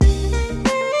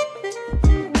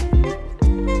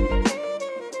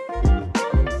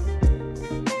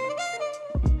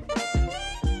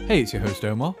Hey, it's your host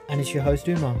Omar, And it's your host,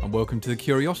 Umar. and welcome to the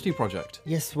Curiosity Project.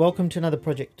 Yes, welcome to another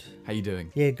project. How you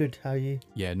doing? Yeah, good. How are you?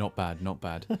 Yeah, not bad, not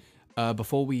bad.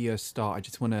 Before we start, I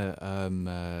just want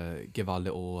to give our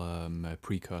little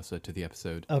precursor to the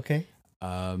episode. Okay.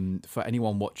 For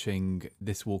anyone watching,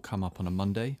 this will come up on a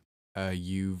Monday.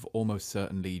 You've almost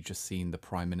certainly just seen the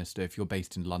Prime Minister, if you're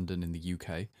based in London in the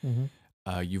UK, Mm-hmm.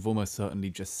 you've almost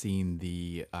certainly just seen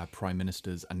the Prime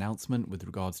Minister's announcement with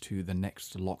regards to the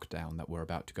next lockdown that we're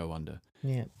about to go under.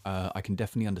 Yeah. I can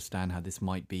definitely understand how this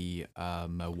might be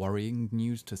worrying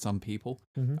news to some people.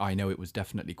 Mm-hmm. I know it was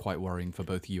definitely quite worrying for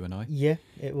both you and I. Yeah,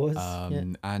 it was.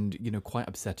 Yeah. And, quite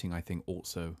upsetting, I think,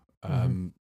 also. Mm-hmm.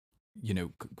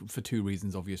 For two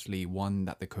reasons, obviously. One,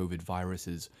 that the COVID virus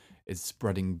is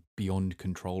spreading beyond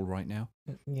control right now.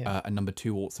 Yeah. And number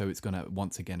two, also, it's going to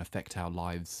once again affect our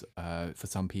lives. For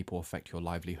some people, affect your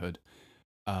livelihood.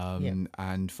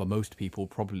 And for most people,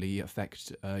 probably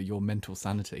affect your mental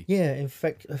sanity. Yeah, in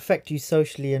fact, affect you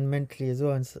socially and mentally as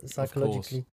well, and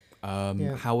psychologically.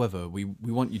 Yeah. However, we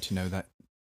want you to know that,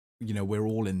 we're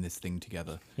all in this thing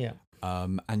together. Yeah.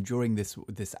 And during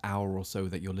this hour or so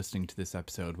that you're listening to this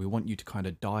episode, we want you to kind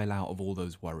of dial out of all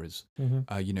those worries.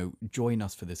 Mm-hmm. Join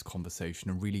us for this conversation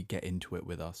and really get into it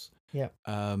with us. Yeah.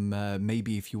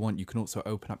 Maybe if you want, you can also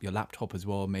open up your laptop as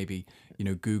well. Maybe,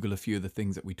 Google a few of the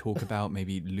things that we talk about.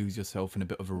 Maybe lose yourself in a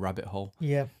bit of a rabbit hole.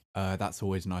 Yeah. That's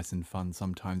always nice and fun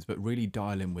sometimes. But really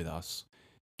dial in with us.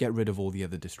 Get rid of all the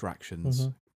other distractions.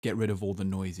 Mm-hmm. Get rid of all the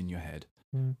noise in your head.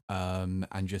 Mm.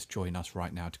 And just join us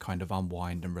right now to kind of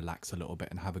unwind and relax a little bit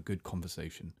and have a good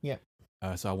conversation. Yeah.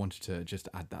 So I wanted to just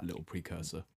add that little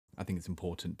precursor. I think it's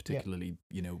important, particularly,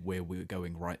 where we're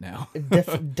going right now.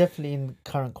 Definitely in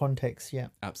current context. Yeah.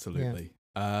 Absolutely.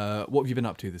 What have you been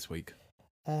up to this week?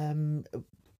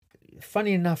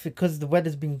 Funny enough, because the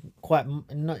weather's been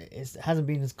it hasn't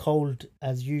been as cold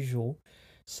as usual,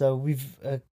 so we've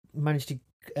managed to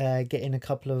get in a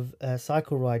couple of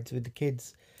cycle rides with the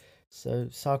kids. So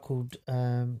cycled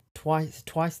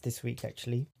twice this week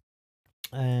actually,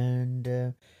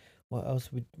 and what else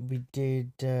we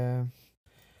did?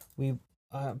 We've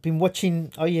been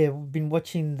watching. Oh yeah, we've been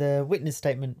watching the witness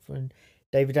statement from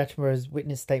David Attenborough's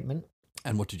witness statement.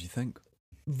 And what did you think?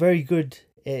 Very good.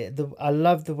 I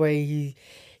love the way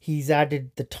he's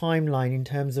added the timeline in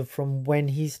terms of from when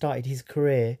he started his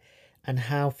career and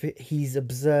how he's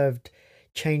observed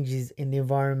changes in the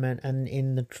environment and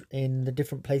in the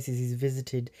different places he's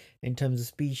visited in terms of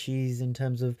species, in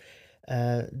terms of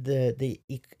the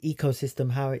ecosystem,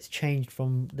 how it's changed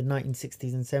from the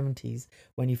 1960s and 70s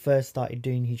when he first started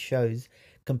doing his shows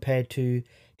compared to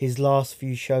his last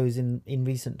few shows in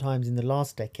recent times in the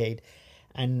last decade,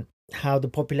 and how the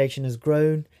population has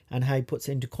grown and how he puts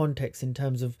it into context in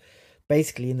terms of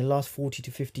basically in the last 40 to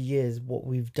 50 years what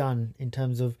we've done in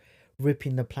terms of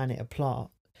ripping the planet apart.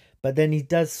 But then he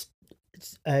does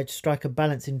strike a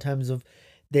balance in terms of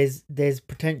there's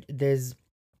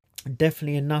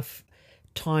definitely enough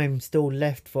time still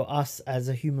left for us as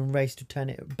a human race to turn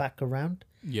it back around.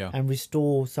 Yeah. And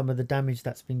restore some of the damage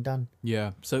that's been done.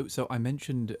 Yeah. So I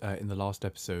mentioned in the last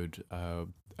episode,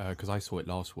 because I saw it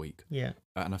last week. Yeah.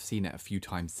 And I've seen it a few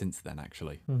times since then,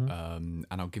 actually. Mm-hmm.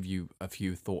 And I'll give you a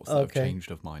few thoughts that have changed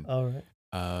of mine. All right.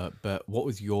 But what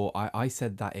was I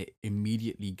said that it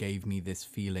immediately gave me this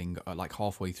feeling like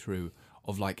halfway through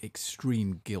of like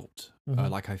extreme guilt. Mm-hmm.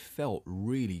 Like I felt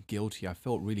really guilty. I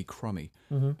felt really crummy.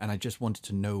 Mm-hmm. And I just wanted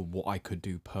to know what I could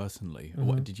do personally.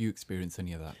 Mm-hmm. Did you experience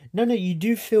any of that? No, you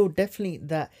do feel definitely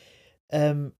that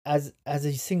as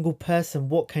a single person,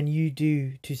 what can you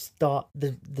do to start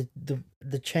the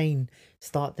chain,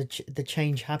 start the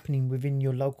change happening within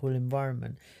your local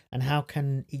environment, and how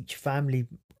can each family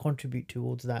contribute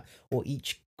towards that, or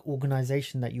each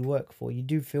organization that you work for? You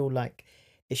do feel like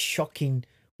it's shocking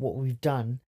what we've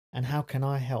done, and how can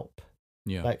I help?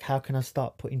 Yeah. Like, how can I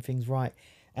start putting things right?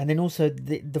 And then also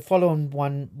the follow-on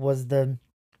one was the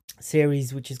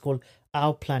series which is called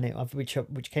Our Planet, of which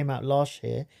came out last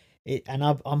year.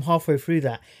 I'm halfway through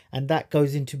that, and that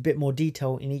goes into a bit more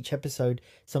detail in each episode.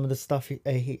 Some of the stuff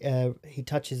he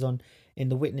touches on in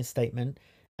the witness statement,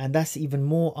 and that's even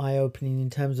more eye-opening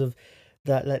in terms of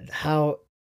that, like how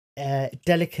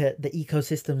delicate the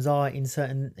ecosystems are in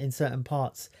certain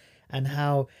parts, and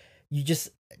how you just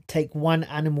take one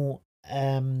animal,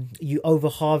 you over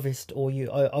harvest or you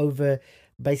over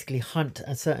basically hunt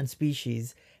a certain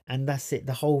species, and that's it.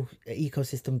 The whole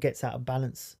ecosystem gets out of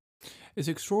balance. It's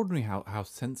extraordinary how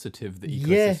sensitive the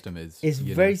Yeah, ecosystem is, it's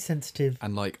you very know. sensitive.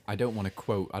 And like, I don't want to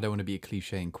quote, I don't want to be a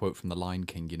cliche and quote from The Lion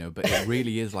King, you know, but it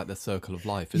really is like the circle of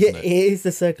life, Yeah, isn't it it? is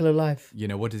the circle of life. You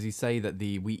know, what does he say, that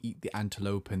we eat the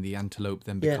antelope and the antelope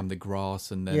then Yeah, become the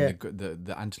grass, and then yeah,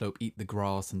 the antelope eat the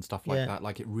grass and stuff like yeah. that.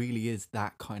 Like, it really is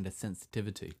that kind of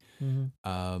sensitivity. Mm-hmm.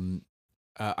 Um,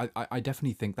 I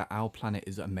definitely think that our planet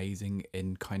is amazing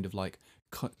in kind of like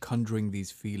conjuring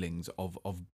these feelings of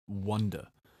wonder.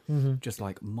 Mm-hmm. Just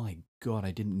like, my God,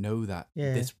 I didn't know that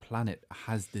Yeah, this planet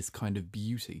has this kind of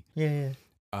beauty. yeah,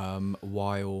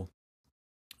 While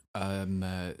um,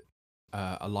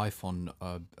 a life on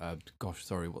gosh,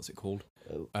 sorry, what's it called?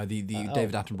 yeah. The Oh,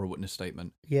 David Attenborough witness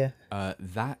statement. yeah.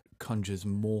 That conjures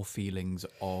more feelings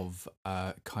of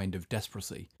kind of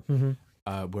desperacy,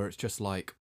 Mm-hmm. where it's just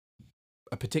like,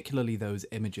 particularly those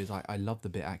images. I love the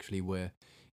bit actually where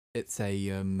it's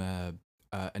an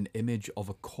image of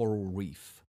a coral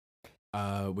reef,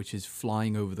 which is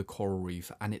flying over the coral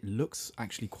reef, and it looks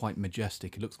actually quite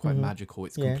majestic. It looks quite Mm-hmm. magical.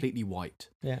 It's Yeah, completely white,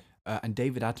 yeah. and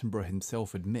David Attenborough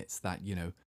himself admits that, you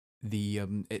know, the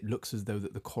it looks as though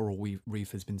that the coral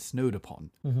reef has been snowed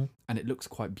upon, Mm-hmm. and it looks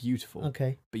quite beautiful.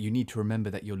 Okay. But you need to remember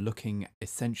that you're looking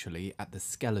essentially at the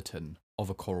skeleton of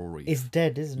a coral It's reef.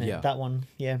 dead, isn't it? Yeah. That one.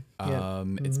 Yeah, yeah.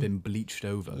 It's Mm-hmm. been bleached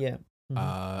over. Yeah.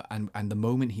 Mm-hmm. And the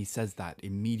moment he says that,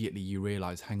 immediately you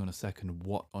realize, hang on a second,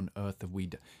 what on earth have we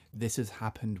done? This has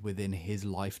happened within his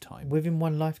lifetime, Within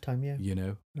one lifetime, yeah. you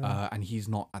know, Yeah. and he's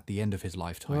not at the end of his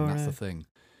lifetime. Oh, That's the no. thing.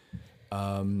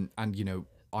 And you know,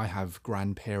 I have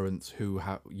grandparents who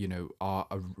have, you know, are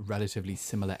a relatively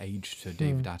similar age to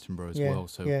David Attenborough as Yeah, well.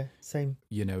 So yeah, same.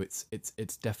 you know, it's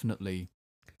definitely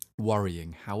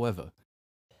worrying. However,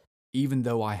 even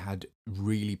though I had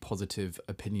really positive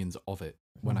opinions of it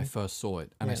when I Mhm. first saw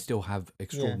it, and I Yeah, still have yeah.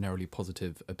 extraordinarily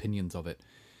positive opinions of it,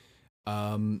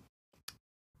 um,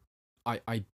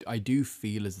 I do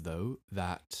feel as though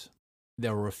that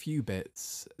there are a few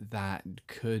bits that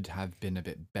could have been a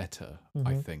bit better,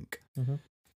 I Mhm. think. Mhm.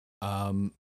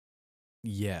 Um,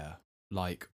 yeah,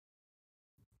 like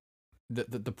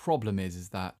the problem is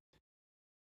that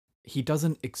he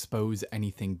doesn't expose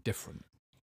anything different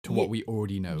to Yeah, what we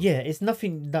already know. yeah. It's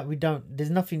nothing that we don't.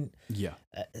 There's nothing Yeah,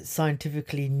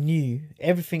 scientifically new.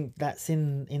 Everything that's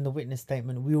in the witness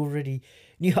statement, we already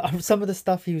knew. Some of the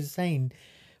stuff he was saying,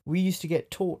 we used to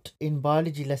get taught in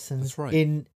biology lessons that's right.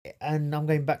 and I'm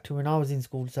going back to when I was in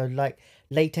school, so like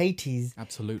late 80s.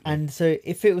 Absolutely. And so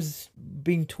if it was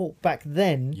being taught back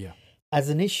then Yeah. as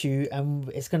an issue and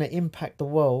it's going to impact the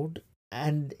world,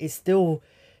 and it's still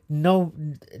no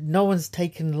one's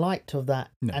taken light of that.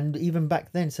 No. And even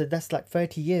back then, so that's like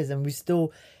 30 years, and we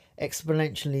still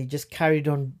exponentially just carried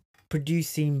on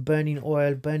producing, burning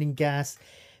oil, burning gas,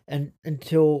 and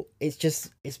until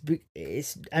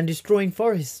it's and destroying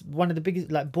forests. One of the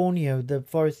biggest, like Borneo, the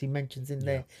forest he mentions in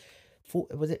there,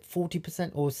 was it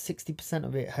 40% or 60%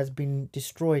 of it has been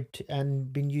destroyed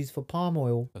and been used for palm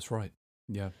oil. That's right.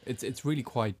 Yeah, it's really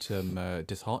quite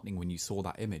disheartening when you saw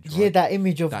that image, Yeah, right? that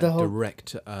image of That the whole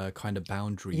direct kind of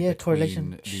boundary yeah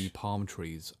correlation between the palm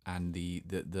trees and the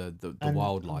and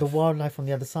wildlife. the wildlife on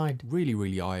the other side. Really,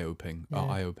 really eye-opening. Yeah.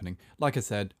 Eye-opening. Like I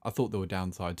said, I thought there were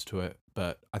downsides to it,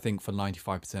 but I think for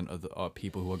 95% of the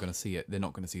people who are going to see it, they're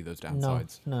not going to see those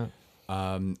downsides. No.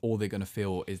 All they're going to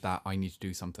feel is that I need to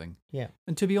do something. Yeah.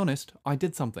 And to be honest, I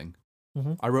did something.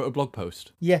 Mhm. I wrote a blog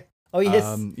post. Yeah. Oh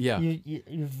yes. Yeah.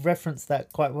 You've referenced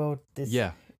that quite well.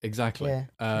 Yeah, exactly. Yeah,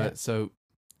 yeah. So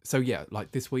yeah,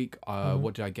 like this week,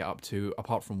 what did I get up to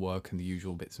apart from work and the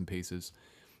usual bits and pieces?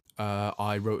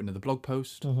 I wrote another blog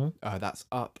post. That's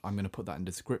up. I'm going to put that in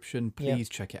the description. Yeah. Please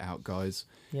check it out, guys.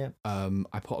 Yeah.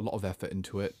 I put a lot of effort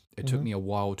into it. It took me a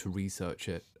while to research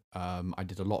it. I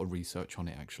did a lot of research on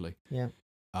it actually. Yeah.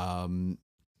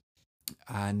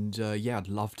 And yeah, I'd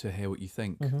love to hear what you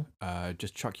think.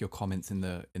 Just chuck your comments in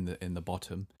the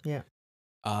bottom. Yeah.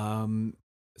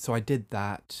 So I did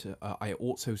that. I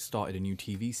also started a new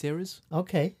TV series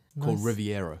Okay. called Nice.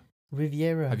 Riviera.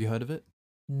 Riviera. Have you heard of it?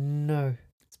 No.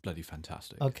 It's bloody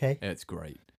fantastic. Okay. It's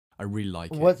great. I really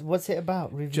like it. What's it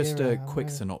about? Riviera. Just a I've quick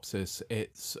never- synopsis.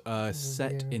 It's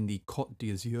set Riviera. in the Côte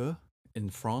d'Azur in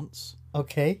France.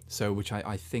 Okay. So which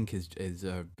I think is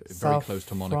very South close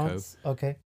to Monaco. France.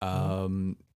 Okay.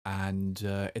 And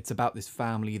it's about this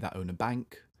family that own a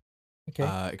bank. Okay.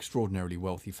 Extraordinarily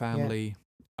wealthy family.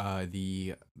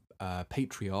 The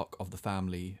patriarch of the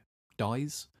family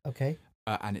dies. Okay.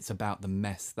 And it's about the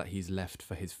mess that he's left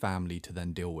for his family to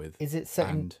then deal with. Is it set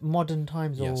in modern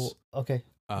times or Yes. okay?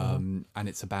 And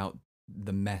it's about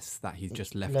the mess that he's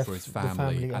just left Left for his the family,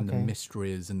 family, and the okay.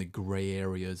 mysteries and the grey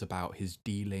areas about his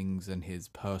dealings and his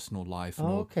personal life and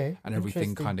Oh, all, okay. and everything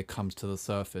Interesting. kind of comes to the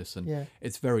surface, and Yeah.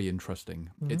 it's very interesting.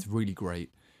 Mhm. It's really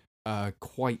great.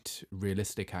 Quite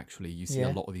realistic, actually. You see a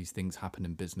Yeah. lot of these things happen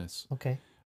in business. Okay.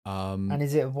 Um, And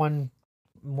is it one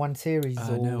series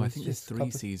or no, I it's think there's just 3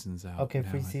 couple? seasons out Okay,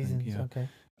 now, 3 I think, seasons. yeah. Okay.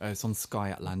 It's on Sky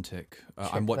Atlantic. I'm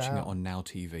Check that watching it out. on Now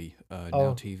TV. Now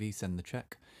Oh. TV, send the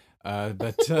check.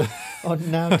 But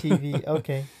On Now TV.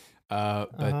 Okay.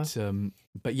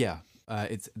 but yeah,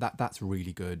 that's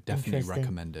really good. Definitely Interesting.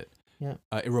 recommend it. Yeah.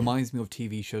 It reminds me of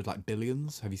TV shows like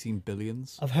Billions. Have you seen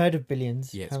Billions? I've heard of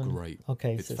Billions. Yeah, it's haven't- great.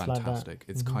 Okay, It's so it's fantastic. like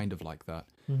that. It's kind of like that.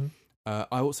 Mm-hmm.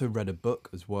 I also read a book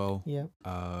as well,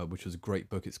 Yeah. which was a great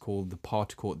book. It's called The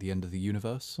Particle at the End of the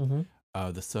Universe. Mm-hmm.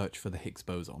 The Search for the Higgs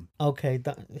Boson. Okay,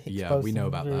 that Higgs Yeah, we know boson,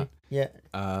 about really. that. Yeah.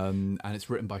 And it's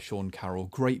written by Sean Carroll.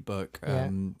 Great book. Yeah.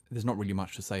 There's not really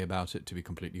much to say about it, to be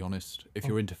completely honest. If Oh.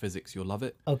 you're into physics, you'll love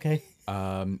it. Okay.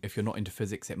 If you're not into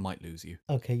physics, it might lose you.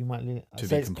 Okay, you might leave. To So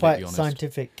be it's completely quite honest.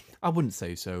 scientific. I wouldn't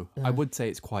say so. I Uh. would say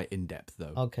it's quite in depth,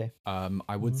 though. Okay.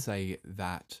 I would Mhm. say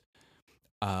that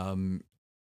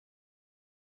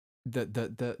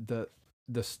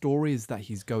the stories that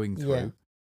he's going through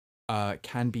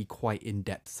can be quite in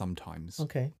depth sometimes.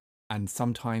 Okay. And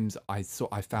sometimes I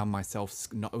found myself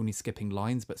not only skipping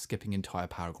lines but skipping entire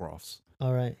paragraphs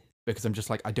All right. because I'm just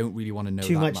like, I don't really want to know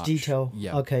Too that much detail.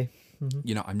 Yeah. Okay. Mm-hmm.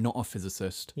 You know, I'm not a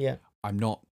physicist. Yeah. I'm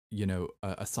not,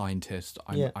 a scientist.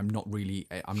 I'm not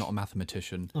a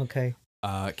mathematician. Okay.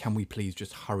 Can we please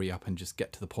just hurry up and just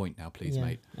get to the point now, please, Yeah.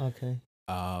 mate? Okay.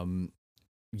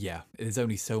 Yeah, there's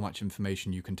only so much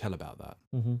information you can tell about that.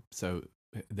 Mm-hmm. So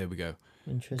there we go.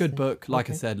 Interesting. Good book. Like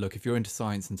I Okay. said, look, if you're into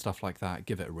science and stuff like that,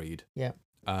 give it a read. Yeah.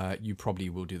 You probably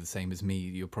will do the same as me.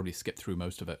 You'll probably skip through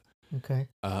most of it. Okay.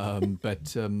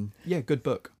 Yeah, good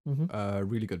book. Mm-hmm.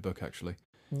 Really good book, actually.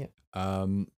 Yeah.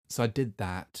 So I did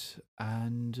that,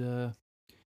 and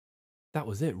that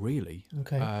was it, really.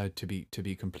 Okay. To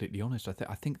be completely honest, I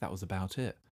think that was about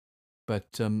it.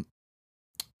 But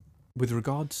with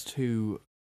regards to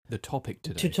the topic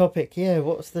today, Yeah.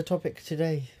 What's the topic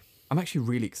today? I'm actually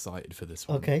really excited for this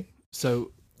one. Okay.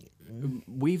 So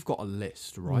we've got a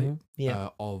list, right? Mhm. Yeah.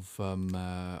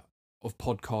 Of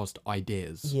podcast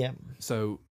ideas. Yeah.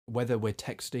 So whether we're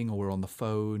texting or we're on the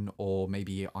phone or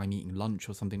maybe I'm eating lunch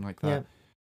or something like that, Yeah.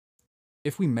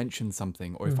 if we mention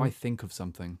something or if I Mhm. think of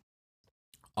something,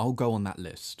 I'll go on that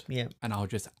list Yeah. and I'll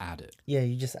just add it. Yeah.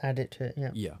 You just add it to it.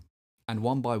 Yeah. Yeah. And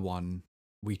one by one,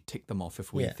 we tick them off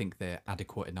if we Yeah. think they're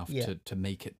adequate enough Yeah. to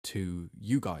make it to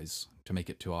you guys, to make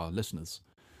it to our listeners,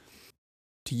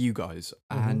 to you guys.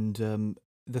 Mhm. And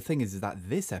the thing is that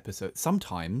this episode,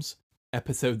 sometimes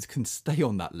episodes can stay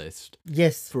on that list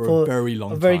Yes. for a very long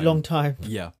time. A very long time.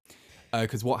 Yeah.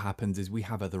 Because what happens is we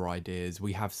have other ideas.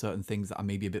 We have certain things that are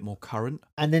maybe a bit more current.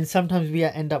 And then sometimes we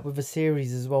end up with a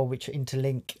series as well, which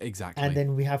interlink. Exactly. And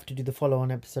then we have to do the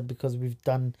follow-on episode because we've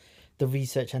done the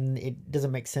research and it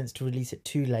doesn't make sense to release it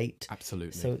too late.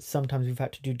 Absolutely. So sometimes we've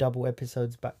had to do double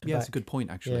episodes back to yeah, back. that's a good point,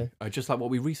 actually. Just like what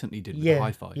we recently did with Yeah. the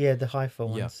hi-fi. Yeah, the hi-fi Yeah.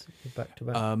 ones back to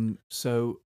back.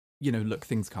 So, look,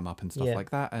 things come up and stuff Yeah,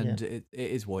 like that, and it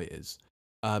is what it is.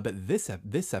 But this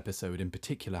episode in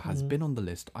particular has Mhm. been on the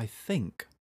list, I think,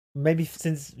 Maybe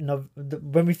since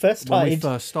when we first when we started.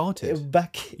 first started.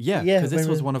 Back. Yeah, Yeah. because this when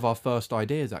was we- one of our first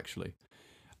ideas, actually.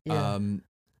 Yeah.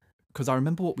 Because I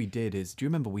remember what we did is, do you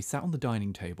remember we sat on the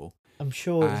dining table? I'm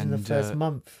sure it was in the and, first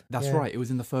month. That's Yeah. right, it was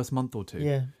in the first month or two.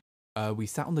 Yeah. We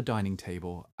sat on the dining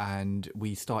table and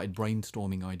we started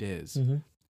brainstorming ideas. hmm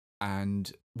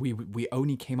And we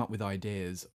only came up with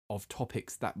ideas of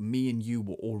topics that me and you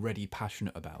were already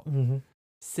passionate about. hmm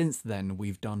Since then,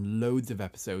 we've done loads of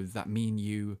episodes that me and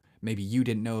you, maybe you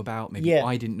didn't know about, maybe Yeah.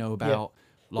 I didn't know Yeah. about.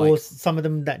 Or some of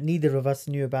them that neither of us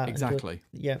knew about. until- Exactly.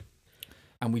 Yeah.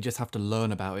 And we just have to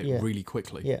learn about it Yeah. really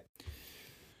quickly. Yeah.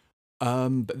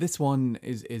 But this one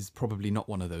is probably not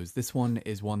one of those. This one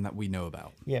is one that we know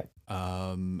about. Yeah.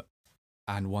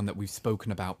 And one that we've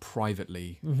spoken about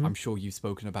privately. Mhm. I'm sure you've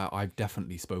spoken about. I've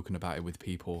definitely spoken about it with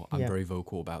people. I'm Yeah. very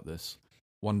vocal about this.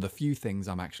 One of the few things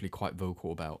I'm actually quite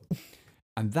vocal about.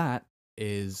 And that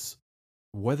is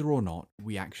whether or not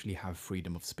we actually have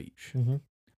freedom of speech. hmm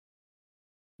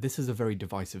This is a very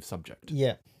divisive subject.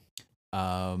 Yeah.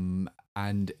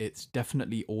 And it's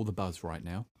definitely all the buzz right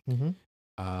now. hmm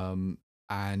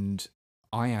And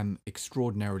I am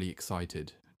extraordinarily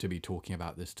excited to be talking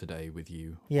about this today with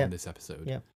you Yeah. on this episode.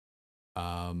 Yeah.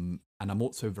 And I'm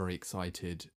also very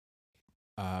excited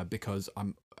because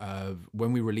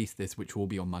when we release this, which will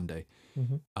be on Monday,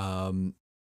 hmm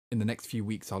in the next few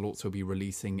weeks, I'll also be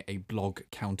releasing a blog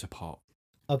counterpart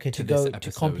Okay, to this go episode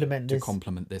to complement to this.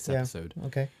 complement this Yeah. episode.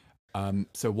 Okay.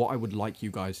 So what I would like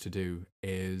you guys to do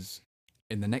is,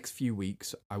 in the next few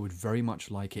weeks, I would very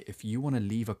much like it if you want to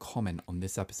leave a comment on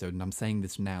this episode, and I'm saying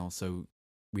this now so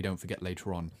we don't forget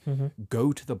later on. Mm-hmm.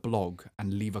 Go to the blog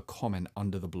and leave a comment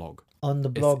under the blog. On the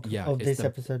blog yeah, of it's this the-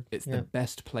 episode. It's Yeah. the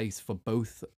best place for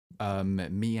both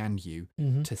me and you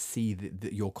Mm-hmm. to see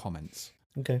your comments.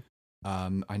 Okay.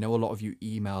 I know a lot of you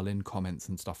email in comments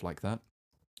and stuff like that,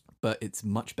 but it's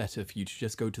much better for you to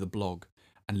just go to the blog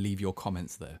and leave your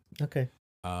comments there. Okay.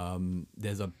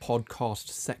 There's a podcast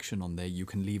section on there. You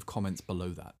can leave comments below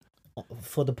that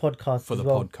For the podcast. for as the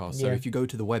well. podcast. So Yeah. if you go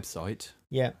to the website,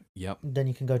 Yeah. yep, Then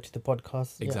you can go to the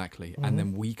podcast. Yeah. exactly, Mhm. and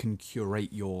then we can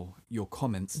curate your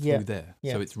comments Yeah. through there.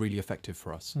 Yeah. So it's really effective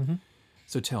for us. Mm-hmm.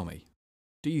 So tell me,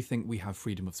 do you think we have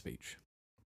freedom of speech?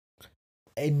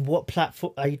 In what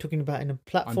platform are you talking about? In a I'm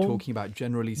platform? talking about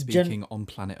generally speaking on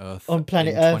planet Earth. On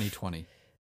planet in Earth. 2020.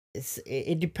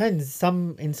 It depends.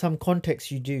 In some contexts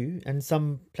you do, and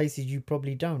some places you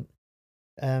probably don't.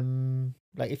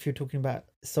 Like if you're talking about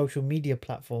social media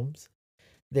platforms,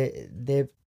 there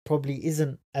probably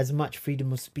isn't as much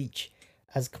freedom of speech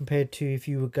as compared to if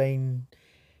you were going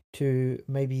to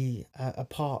maybe a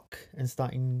park and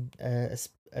starting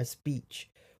a speech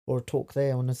or a talk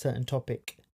there on a certain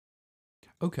topic.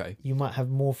 Okay. You might have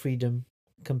more freedom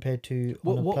compared to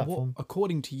on a platform.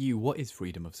 According to you, what is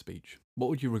freedom of speech? What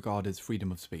would you regard as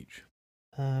freedom of speech?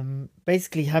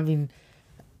 Basically having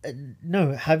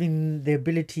the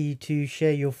ability to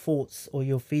share your thoughts or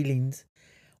your feelings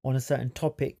on a certain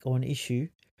topic or an issue,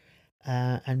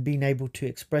 and being able to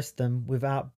express them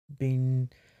without being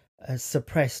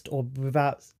suppressed or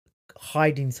without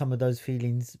hiding some of those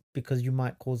feelings because you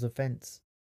might cause offense,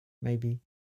 maybe.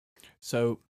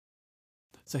 So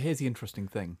here's the interesting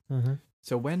thing. Uh-huh.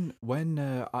 So when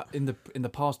in the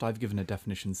past I've given a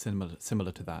definition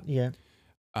similar to that. Yeah.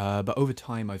 But over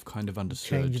time I've kind of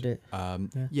understood. Changed it.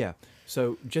 Yeah.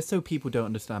 So just so people don't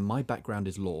understand, my background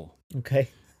is law. Okay.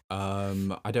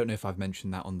 I don't know if I've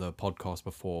mentioned that on the podcast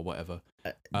before or whatever.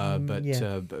 But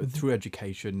yeah. but through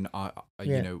education,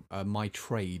 Yeah. my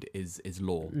trade is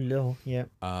law. Law. Yeah.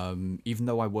 Even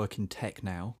though I work in tech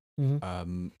now, Mm-hmm.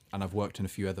 and I've worked in a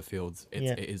few other fields,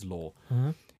 it is law.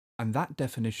 Uh-huh. And that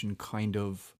definition kind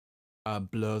of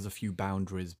blurs a few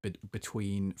boundaries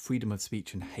between freedom of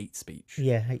speech and hate speech.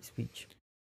 Yeah. Hate speech.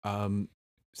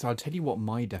 So I'll tell you what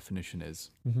my definition is,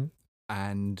 Mm-hmm.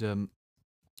 and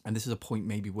this is a point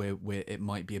maybe where it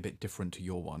might be a bit different to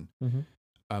your one.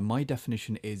 Mm-hmm. My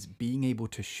definition is being able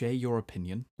to share your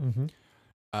opinion,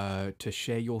 Mm-hmm. to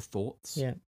share your thoughts,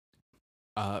 Yeah.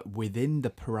 within the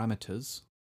parameters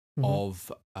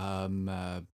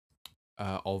Mm-hmm.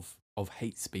 of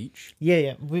hate speech.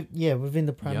 Yeah. Within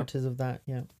the parameters of that.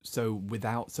 Yeah. So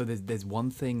there's one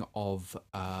thing of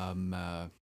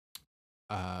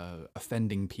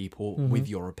offending people Mhm. with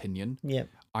your opinion. Yeah.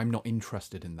 I'm not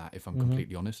interested in that, if I'm Mhm.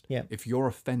 completely honest. Yeah. If you're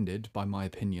offended by my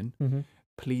opinion, Mm-hmm.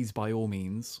 please, by all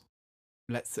means,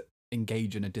 let's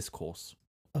engage in a discourse.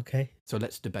 Okay. So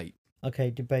let's debate.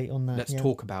 Okay. Debate on that. Let's yeah.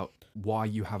 talk about why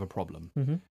you have a problem.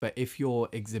 Mm-hmm. But if you're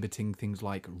exhibiting things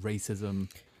like racism,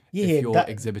 Yeah. if you're that,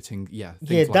 exhibiting, things yeah.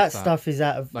 like That stuff is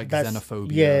out of like that's,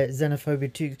 xenophobia. Yeah.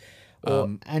 Xenophobia too. Or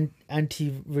Um,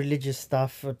 anti-religious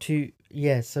stuff or too.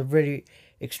 Yes. A really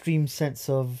extreme sense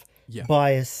of Yeah.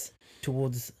 bias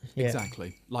towards. Yeah.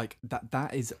 Exactly. Like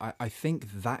that is, I think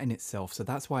that in itself, so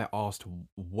that's why I asked,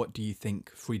 what do you think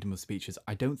freedom of speech is?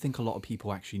 I don't think a lot of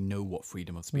people actually know what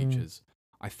freedom of speech is.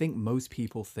 I think most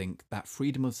people think that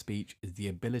freedom of speech is the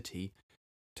ability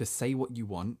to say what you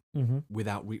want Mm-hmm.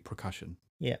 without repercussion.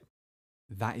 Yeah.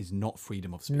 That is not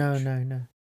freedom of speech. No.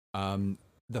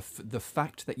 The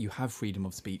fact that you have freedom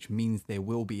of speech means there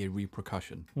will be a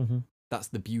repercussion. Mm-hmm. That's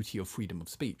the beauty of freedom of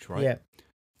speech, right? Yeah.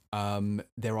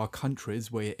 There are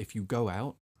countries where if you go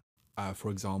out,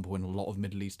 for example, in a lot of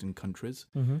Middle Eastern countries,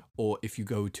 Mm-hmm. or if you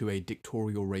go to a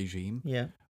dictatorial regime, Yeah.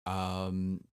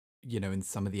 in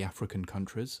some of the African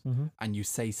countries, Mm-hmm. and you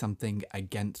say something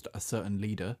against a certain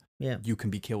leader, Yeah. you can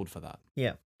be killed for that,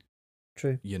 Yeah.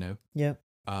 True. Yeah.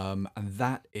 and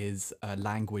that is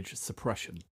language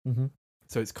suppression. Mm-hmm.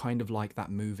 So it's kind of like that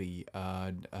movie,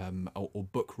 or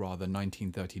book rather,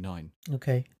 1939,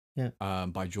 Okay.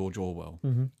 by George Orwell,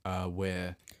 Mm-hmm.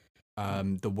 where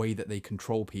the way that they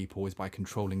control people is by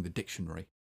controlling the dictionary.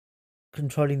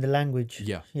 Controlling the language.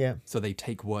 Yeah. Yeah. So they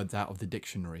take words out of the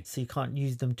dictionary. So you can't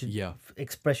use them to Yeah.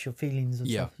 express your feelings and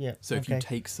Yeah. stuff. Yeah. So if okay. you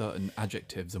take certain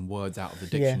adjectives and words out of the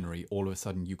Yeah. dictionary, all of a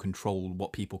sudden you control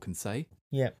what people can say,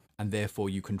 Yeah. and therefore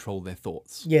you control their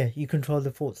thoughts. Yeah. You control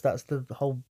the thoughts. That's the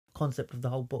whole concept of the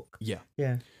whole book. Yeah.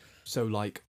 Yeah. So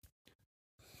like,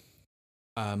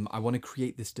 I want to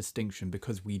create this distinction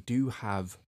because we do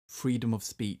have freedom of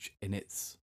speech in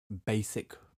its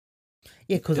basic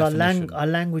Yeah, because definition. our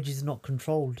language is not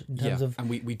controlled in terms of and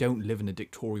we don't live in a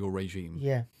dictatorial regime.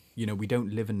 yeah. You know, we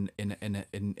don't live in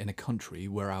a country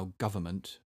where our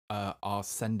government are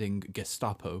sending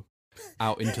Gestapo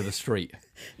out into the street,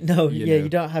 No, you yeah, know, you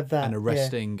don't have that. and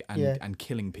arresting yeah. and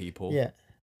killing people Yeah.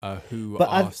 who But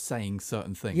are saying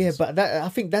certain things. Yeah, but that I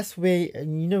think that's where,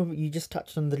 and you know, you just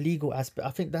touched on the legal aspect.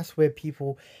 I think that's where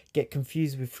people get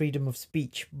confused with freedom of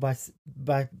speech by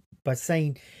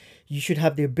saying you should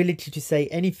have the ability to say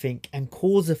anything and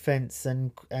cause offense,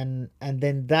 and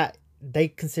then that they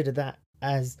consider that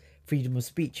as freedom of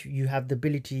speech. You have the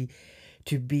ability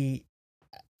to be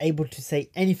able to say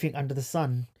anything under the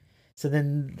sun. So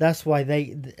then that's why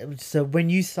so when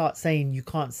you start saying you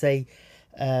can't say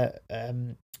uh,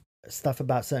 um, stuff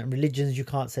about certain religions, you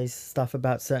can't say stuff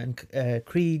about certain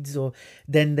creeds, or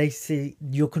then they say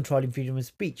you're controlling freedom of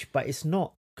speech, but it's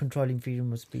not controlling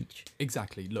freedom of speech.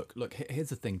 Exactly. Look. Here's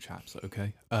the thing, chaps.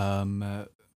 Okay.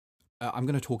 I'm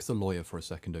going to talk as a lawyer for a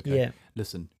second. Okay. Yeah.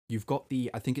 Listen, you've got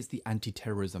I think it's the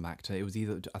Anti-Terrorism Act. It was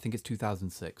I think it's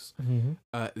 2006.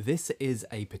 Mm-hmm. This is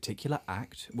a particular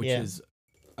act which Yeah. is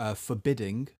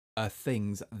forbidding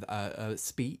things,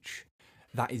 speech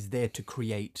that is there to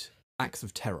create acts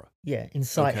of terror. Yeah,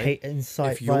 incite Okay. hate,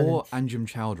 incite If you're violence. Anjem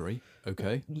Chowdhury,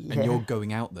 okay, Yeah. and you're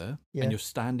going out there Yeah. and you're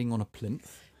standing on a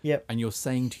plinth Yep. and you're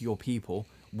saying to your people,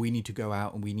 we need to go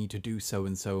out and we need to do so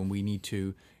and we need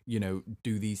to, you know,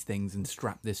 do these things and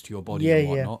strap this to your body Yeah, and yeah,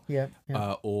 whatnot. yeah,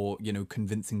 yeah. Or, you know,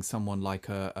 convincing someone like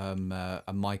a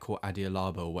Michael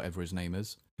Adialabo or whatever his name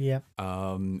is, Yeah.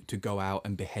 to go out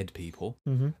and behead people.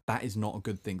 Mm-hmm. That is not a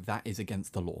good thing. That is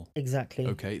against the law. Exactly.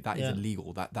 Okay, that is Yeah.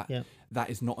 illegal. Yeah. That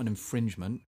is not an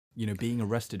infringement. You know, being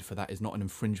arrested for that is not an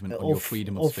infringement on your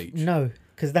freedom of speech. No,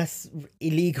 because that's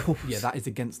illegal. Yeah, that is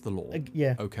against the law.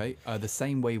 Yeah. Okay. The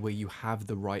same way where you have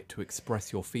the right to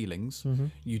express your feelings, Mm-hmm.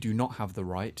 you do not have the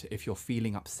right, if you're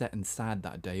feeling upset and sad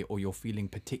that day, or you're feeling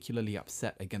particularly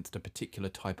upset against a particular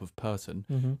type of person,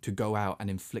 Mm-hmm. to go out and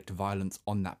inflict violence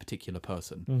on that particular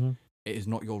person. Mm-hmm. It is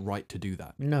not your right to do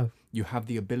that. No. You have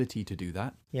the ability to do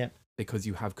that. Yeah. Because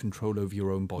you have control over your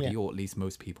own body, Yeah. or at least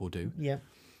most people do. Yeah.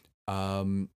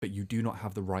 But you do not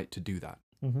have the right to do that.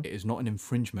 Mm-hmm. It is not an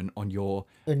infringement on your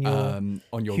On your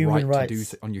right human to do rights.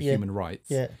 so, on your Yeah. human rights.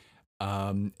 Yeah.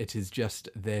 It is just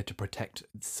there to protect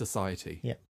society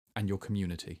Yeah. and your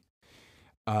community.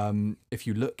 If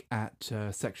you look at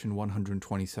Section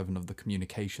 127 of the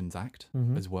Communications Act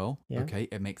Mhm. as well, Yeah. okay,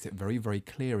 it makes it very, very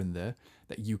clear in there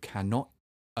that you cannot,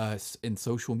 in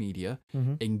social media,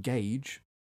 Mm-hmm. engage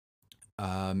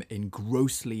in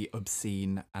grossly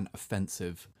obscene and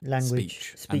offensive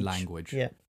Language. speech and language. Yeah.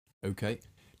 Okay,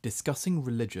 discussing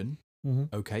religion.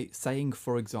 Mm-hmm. Okay, saying,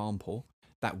 for example,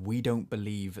 that we don't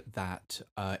believe that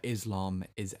Islam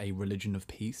is a religion of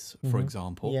peace, for Mhm.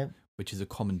 example, Yeah. which is a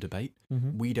common debate.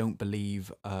 Mm-hmm. We don't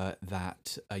believe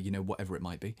that, you know, whatever it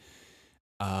might be.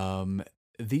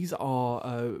 These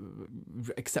are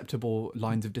acceptable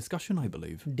lines of discussion, I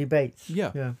believe. Debates.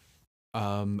 Yeah. Yeah.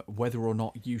 Whether or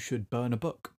not you should burn a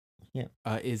book, Yeah.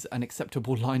 is an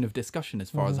acceptable line of discussion as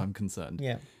far as Mhm. I'm concerned.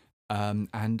 Yeah.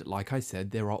 And like I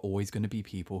said, there are always going to be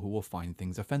people who will find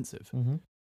things offensive. Mm-hmm.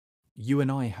 You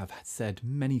and I have said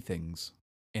many things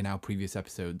in our previous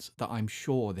episodes that I'm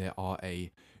sure there are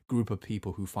a group of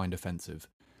people who find offensive.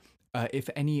 If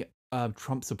any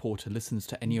Trump supporter listens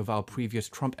to any of our previous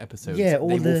Trump episodes, Yeah,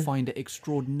 they will find it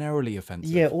extraordinarily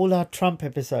offensive. Yeah, all our Trump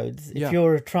episodes. Yeah. If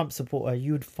you're a Trump supporter,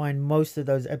 you would find most of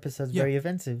those episodes Yeah. very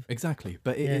offensive. Exactly.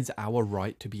 But it Yeah. is our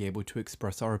right to be able to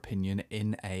express our opinion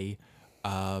in a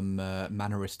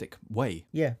manneristic way.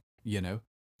 Yeah. You know,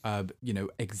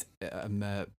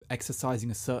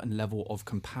 exercising a certain level of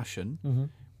compassion Mm-hmm.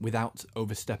 without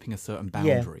overstepping a certain Yeah.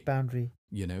 boundary. Boundary.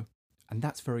 You know, and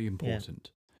that's very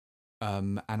important.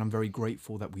 And I'm very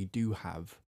grateful that we do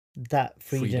have That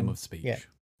freedom. of speech Yeah.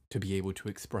 to be able to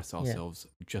express ourselves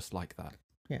just like that.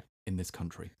 Yeah. In this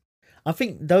country. I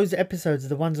think those episodes,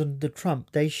 the ones on the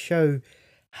Trump, they show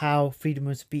how freedom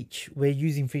of speech, we're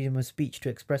using freedom of speech to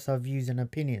express our views and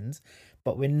opinions,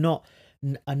 but we're not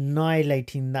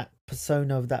annihilating that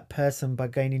persona of that person by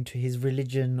going into his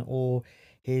religion or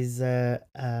his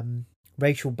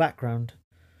racial background.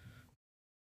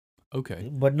 Okay.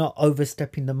 We're not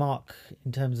overstepping the mark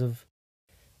in terms of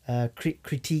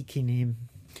critiquing him.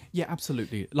 Yeah,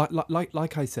 absolutely.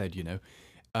 Like I said, you know,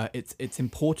 it's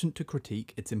important to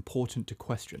critique. It's important to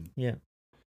question. Yeah.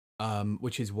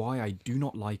 Which is why I do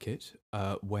not like it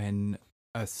when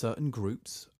certain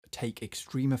groups take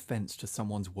extreme offense to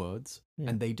someone's words Yeah.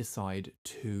 and they decide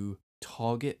to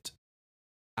target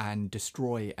and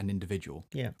destroy an individual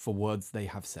Yeah. for words they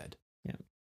have said. Yeah.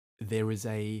 There is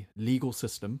a legal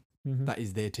system Mhm. that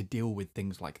is there to deal with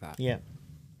things like that. Yeah.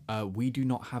 We do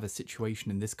not have a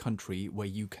situation in this country where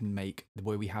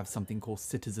we have something called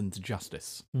citizens'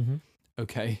 justice. Mhm.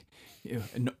 Okay,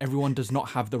 everyone does not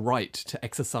have the right to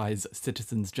exercise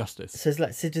citizens' justice. So it's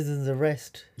like citizens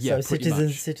arrest. Yeah, So pretty citizens,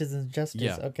 much. citizens justice.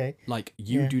 Yeah. Okay. Like,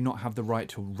 you Yeah. do not have the right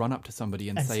to run up to somebody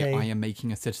and And say, say- I am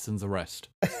making a citizen's arrest.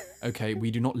 Okay, we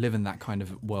do not live in that kind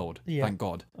of world, Yeah. thank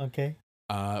God. Okay.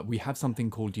 We have something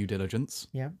called due diligence.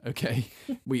 Yeah. Okay,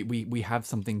 we have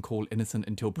something called innocent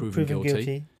until proven, Proven guilty.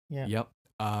 guilty. Yeah.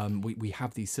 Yep. We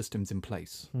have these systems in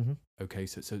place. Mhm. Okay,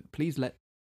 so please let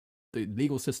the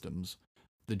legal systems,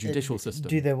 the judicial system,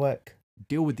 do their work.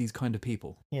 deal with these kind of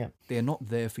people. Yeah. They are not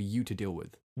there for you to deal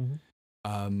with.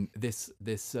 Mhm.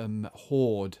 This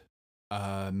horde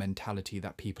mentality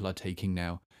that people are taking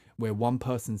now, where one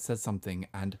person says something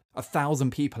and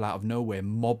 1,000 people out of nowhere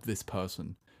mob this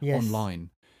person Yes. online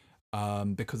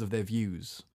because of their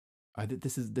views.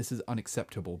 This is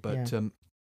unacceptable. But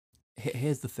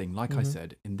here's the thing. Like I Mhm.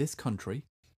 said, in this country,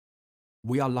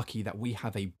 we are lucky that we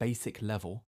have a basic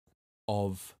level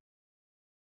of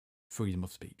freedom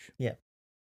of speech. Yeah.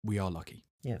 We are lucky.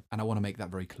 Yeah. And I want to make that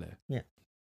very clear. Yeah.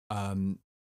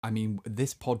 I mean,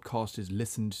 this podcast is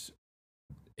listened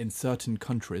in certain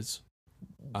countries.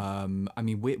 I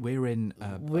mean, we're in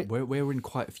we're in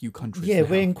quite a few countries. Yeah, now.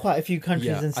 we're in quite a few countries,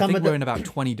 Yeah, and I some think of we're the in about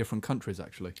 20 different countries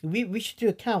actually. we should do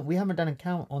a count. We haven't done a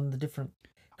count on the different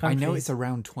I countries. know it's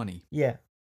around 20. Yeah,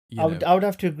 You I would know.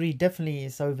 have to agree. Definitely,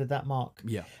 it's over that mark.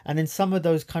 Yeah, And then some of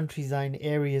those countries are in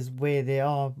areas where there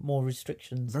are more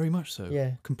restrictions. very much so.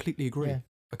 Yeah. Completely agree. Yeah.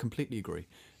 I completely agree.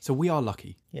 So we are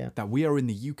lucky Yeah. that we are in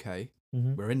the UK.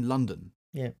 Mhm. We're in London.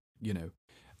 Yeah. You know,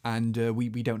 and we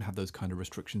don't have those kind of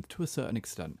restrictions to a certain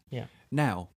extent. Yeah.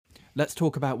 Now, let's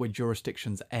talk about where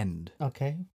jurisdictions end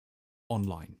Okay.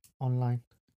 online. Online.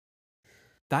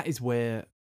 That is where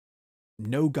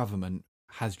no government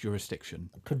has jurisdiction.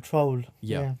 Control.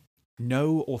 Yeah. Yeah.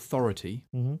 No authority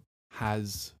Mm-hmm.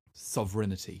 has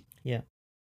sovereignty. Yeah.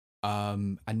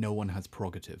 And no one has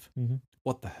prerogative. Mhm.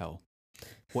 What the hell?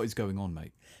 What is going on,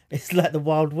 mate? It's like the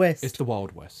Wild West. It's the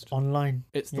Wild West. Online.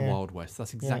 It's the Yeah. Wild West.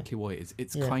 That's exactly what it is.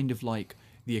 It's Yeah. kind of like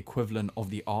the equivalent of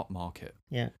the art market.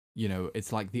 Yeah. You know,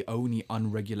 it's like the only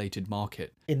unregulated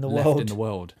market In the left world. in the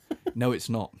world. No, it's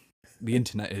not. The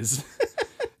internet is.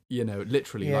 You know,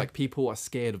 literally, Yeah. like, people are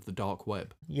scared of the dark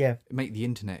web. Yeah. Mate, the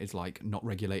internet is like not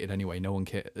regulated anyway. No one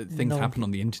cares. Things No one happen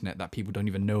on the internet that people don't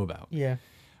even know about. Yeah.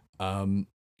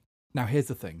 Now, here's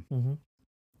the thing. Mm-hmm.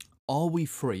 Are we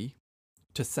free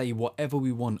to say whatever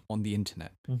we want on the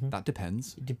internet? Mm-hmm. That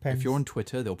depends. It depends. If you're on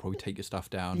Twitter, they'll probably take your stuff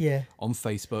down. Yeah. On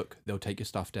Facebook, they'll take your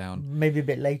stuff down. Maybe a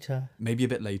bit later. Maybe a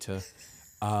bit later.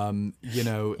 You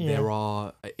know, Yeah. there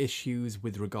are issues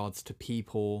with regards to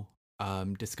people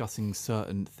discussing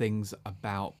certain things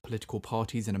about political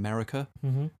parties in America.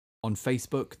 Mm-hmm. On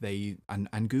Facebook,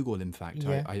 and Google, in fact,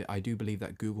 Yeah. I do believe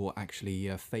that Google actually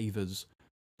favors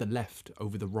the left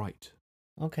over the right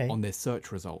Okay. on their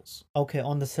search results. Okay,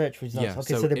 on the search results. Yeah,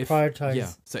 Okay, so they prioritize.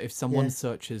 Yeah, so if someone Yeah.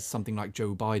 searches something like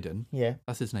Joe Biden, Yeah.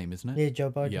 that's his name, isn't it? Yeah,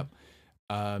 Joe Biden.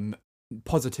 Yep.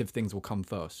 Positive things will come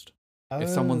first. If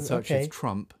someone Oh, searches okay.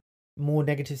 Trump, More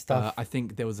negative stuff. I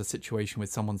think there was a situation where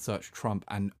someone searched Trump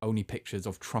and only pictures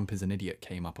of Trump as an idiot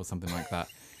came up or something like that,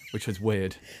 which was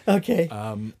weird. Okay.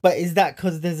 But is that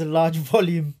because there's a large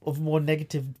volume of more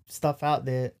negative stuff out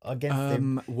there against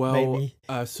him? Well, maybe?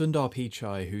 Sundar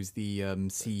Pichai, who's the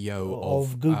CEO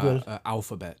Of Google.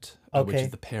 Alphabet, which Okay. is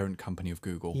the parent company of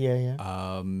Google. Yeah,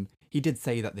 yeah. He did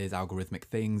say that there's algorithmic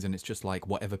things, and it's just like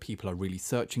whatever people are really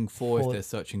searching for. If For- they're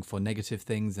searching for negative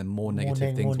things, then more More negative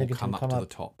neg- things more will negative come will up come to up.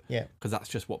 the top. Yeah. Because that's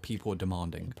just what people are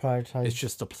demanding. Prioritize. It's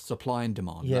just supply and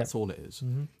demand. Yeah. That's all it is.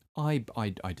 Mhm.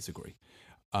 I disagree.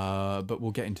 But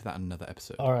we'll get into that in another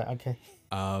episode. All right. Okay.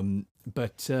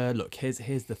 But look, here's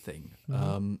the thing.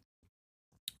 Mhm.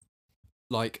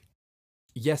 Like,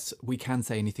 yes, we can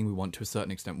say anything we want to a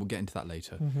certain extent. We'll get into that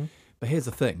later. Mhm. But here's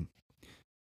the thing.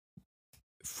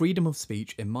 Freedom of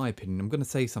speech, in my opinion, I'm going to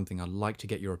say something. I'd like to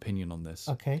get your opinion on this.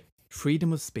 Okay.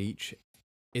 Freedom of speech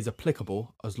is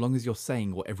applicable as long as you're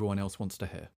saying what everyone else wants to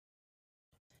hear.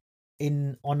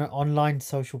 On an online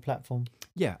social platform.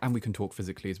 Yeah, and we can talk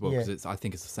physically as well, Yeah. because I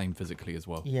think it's the same physically as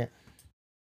well. Yeah.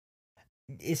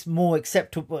 It's more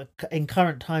acceptable in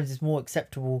current times. It's more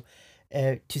acceptable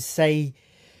to say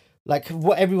like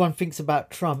what everyone thinks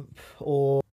about Trump,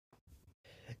 or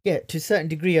to a certain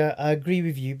degree. I agree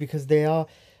with you, because they are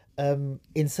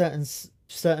in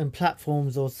certain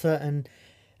platforms or certain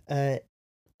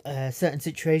certain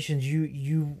situations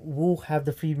you will have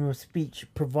the freedom of speech,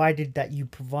 provided that you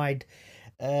provide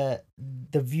the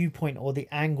viewpoint or the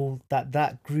angle that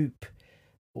that group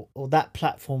or that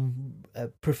platform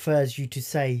prefers you to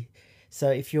say. So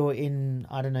if you're in,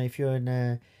 I don't know, if you're in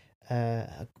a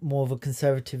more of a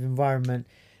conservative environment,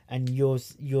 and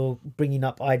you're bringing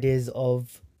up ideas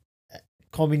of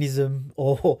communism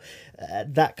or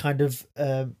that kind of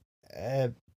uh,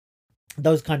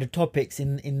 those kind of topics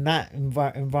in that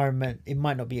environment, it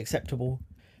might not be acceptable.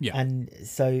 Yeah. And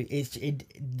so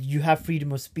you have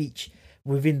freedom of speech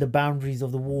within the boundaries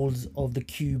of the walls of the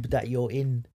cube that you're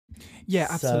in. Yeah,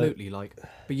 So- absolutely. Like,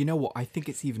 but you know what? I think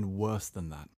it's even worse than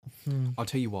that. Hmm. I'll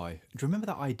tell you why. Do you remember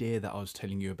that idea that I was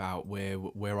telling you about,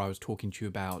 where I was talking to you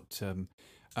about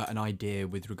an idea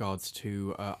with regards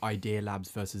to idea labs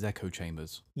versus echo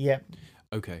chambers? Yeah.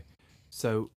 Okay,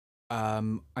 so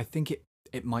I think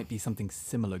it might be something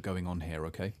similar going on here.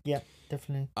 Okay. Yeah.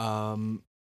 Definitely.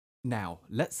 Now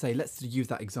let's use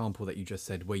that example that you just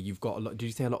said, where you've got a lot. Did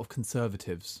you say a lot of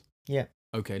conservatives? Yeah.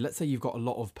 Okay, let's say you've got a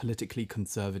lot of politically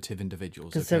conservative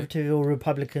individuals. Okay? Conservative or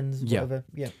Republicans, Yeah. whatever.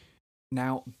 Yeah.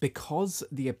 Now, because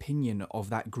the opinion of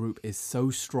that group is so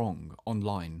strong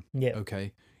online, Yeah.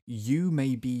 okay, you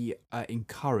may be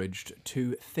encouraged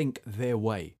to think their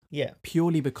way Yeah.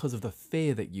 purely because of the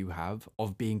fear that you have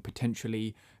of being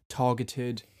potentially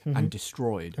targeted and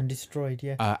destroyed And destroyed.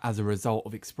 Yeah. as a result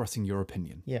of expressing your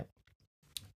opinion. Yeah.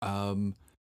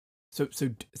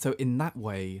 So in that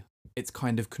way, it's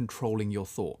kind of controlling your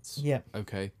thoughts. Yeah.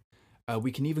 Okay.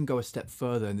 We can even go a step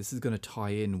further, and this is going to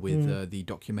tie in with the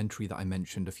documentary that I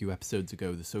mentioned a few episodes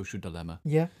ago, The Social Dilemma.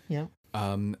 Yeah. Yeah.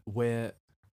 Where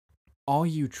are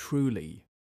you truly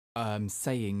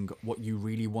saying what you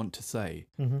really want to say?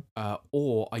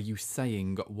 Or are you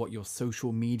saying what your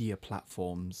social media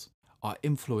platforms are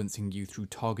influencing you through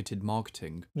targeted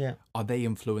marketing? Yeah. Are they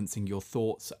influencing your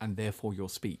thoughts and therefore your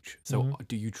speech? So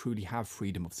do you truly have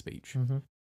freedom of speech?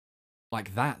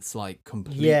 Like, that's like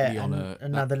completely Yeah. on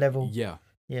Another level. Yeah.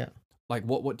 Yeah. Like,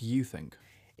 what do you think?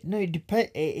 No, it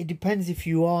depends if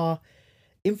you are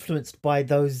influenced by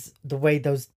the way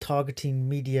those targeting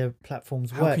media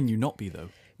platforms How work. can you not be, though?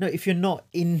 No, if you're not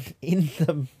in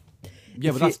them.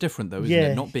 Yeah, If but that's you- different, though, isn't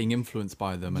yeah. it? Not being influenced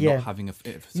by them and Yeah. not having a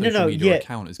social media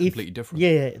account is completely different.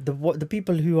 Yeah, the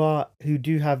people who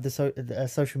do have the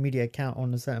social media account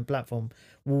on a certain platform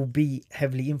will be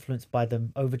heavily influenced by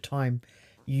them over time.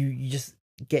 You just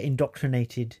get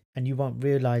indoctrinated, and you won't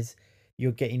realize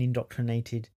you're getting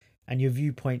indoctrinated, and your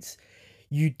viewpoints,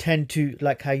 you tend to,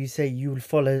 like how you say, you will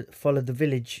follow the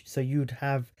village, so you'd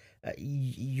have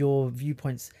your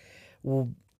viewpoints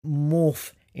will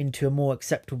morph into a more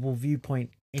acceptable viewpoint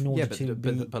in order Yeah, to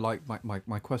but, be. but like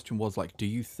my question was, like, do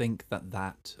you think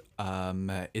that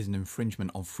is an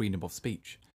infringement on freedom of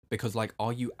speech? Because, like,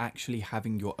 are you actually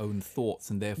having your own thoughts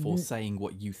and therefore saying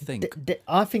what you think?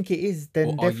 I think it is.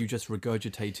 Then Or are you just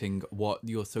regurgitating what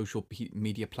your social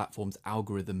media platform's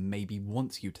algorithm maybe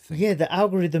wants you to think? Yeah, the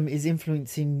algorithm is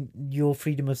influencing your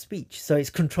freedom of speech, so it's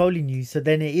controlling you. So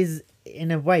then it is,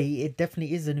 in a way, it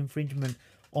definitely is an infringement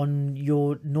on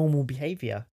your normal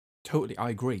behavior, Totally, I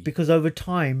agree. because over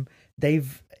time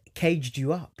they've caged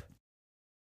you up,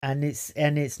 and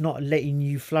it's not letting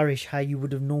you flourish how you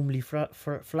would have normally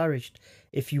flourished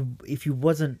if you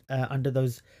wasn't under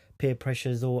those peer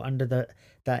pressures or under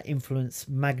that influence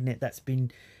magnet that's been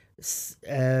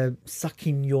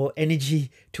sucking your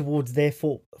energy towards their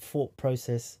thought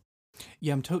process.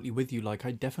 Yeah, I'm totally with you. Like,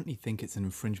 I definitely think it's an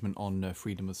infringement on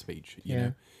freedom of speech, you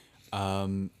Yeah.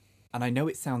 know? And I know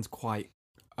it sounds quite,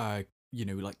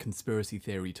 like conspiracy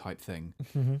theory type thing.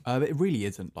 But it really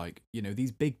isn't. Like,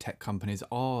 these big tech companies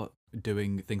are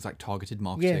doing things like targeted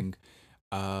marketing,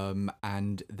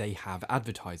 and they have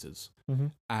advertisers.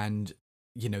 And,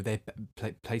 they're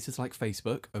places like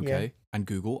Facebook, okay, and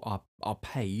Google are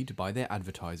paid by their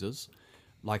advertisers.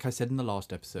 Like I said in the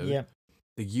last episode, Yeah.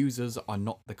 the users are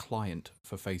not the client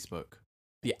for Facebook.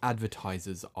 The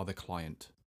advertisers are the client.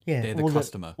 Yeah, They're the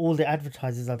customer. all the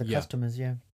advertisers are the Yeah. customers.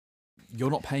 Yeah. You're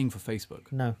not paying for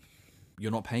Facebook. No,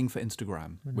 You're not paying for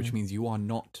Instagram, which No. means you are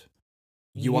not.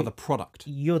 You are the product.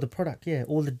 you're the product. Yeah,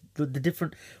 all the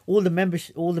different, all the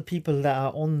members, all the people that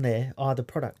are on there are the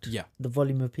product. Yeah. The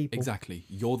volume of people. Exactly.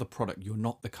 You're the product. You're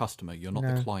not the customer. You're not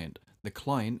the No. client. The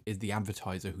client is the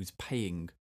advertiser who's paying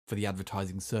for the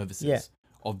advertising services Yeah.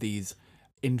 of these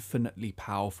infinitely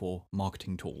powerful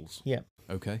marketing tools. Yeah.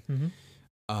 Okay. Mhm.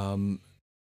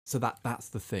 So that's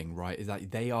the thing, right? Is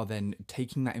that they are then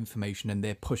taking that information and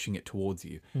they're pushing it towards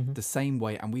you the same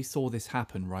way. And we saw this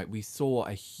happen, right? We saw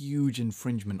a huge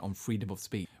infringement on freedom of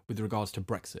speech with regards to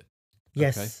Brexit.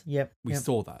 Yes. Yep. We Yep.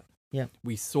 saw that. Yeah.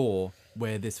 we saw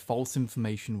where this false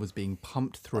information was being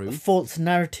pumped A through. false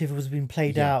narrative was being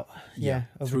played Yeah. out. Yeah.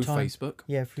 Over through time. Facebook.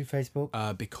 Yeah, through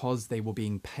Facebook. Because they were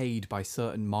being paid by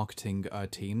certain marketing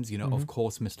teams. You know, of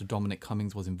course, Mr. Dominic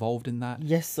Cummings was involved in that.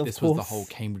 Yes, of This course. was the whole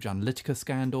Cambridge Analytica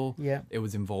scandal. Yeah. It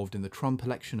was involved in the Trump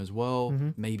election as well.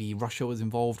 Maybe Russia was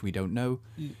involved. We don't know.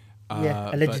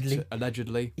 Yeah, allegedly. But,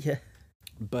 allegedly. Yeah.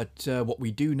 But what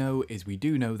we do know is we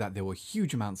do know that there were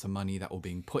huge amounts of money that were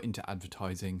being put into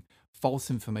advertising.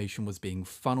 False information was being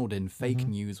funneled in. Fake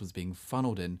news was being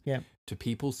funneled in Yeah. to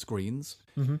people's screens.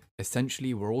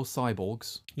 Essentially, we're all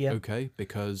cyborgs. Yeah. Okay?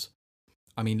 Because,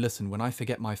 I mean, listen, when I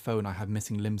forget my phone, I have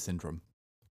missing limb syndrome.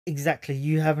 Exactly.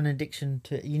 You have an addiction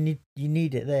to you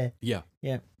need it there. Yeah.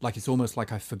 Yeah. Like, it's almost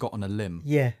like I've forgotten a limb.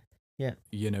 Yeah.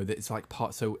 You know, that it's like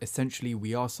part. So essentially,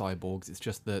 we are cyborgs. It's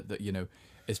just that you know,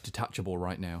 it's detachable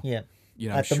right now. Yeah. You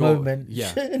know, At the sure, moment.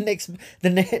 Yeah.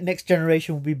 next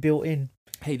generation will be built in.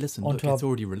 Hey, listen, look, onto our- it's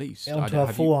already released. onto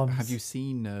our forearms. Have you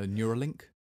seen Neuralink?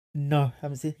 No,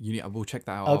 haven't seen. We'll check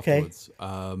that out Okay. afterwards.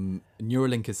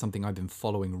 Neuralink is something I've been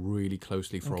following really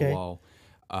closely for Okay. a while.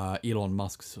 Elon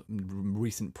Musk's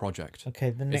recent project.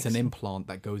 Okay, the next It's an implant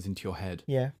that goes into your head,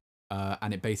 yeah,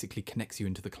 and it basically connects you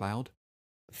into the cloud.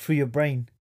 through your brain.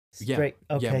 Straight.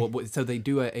 Yeah, Okay. yeah. Well, so they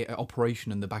do a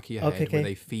operation in the back of your head Okay, where okay.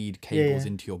 they feed Yeah, cables yeah.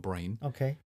 into your brain,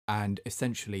 Okay. and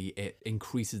essentially it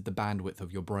increases the bandwidth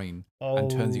of your brain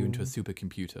and turns you into a Oh,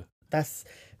 supercomputer. That's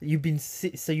you've been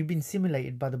so you've been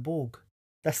simulated by the Borg.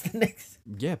 That's the next.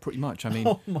 Yeah, pretty much. I mean,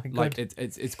 Oh my god. like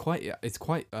it's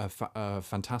quite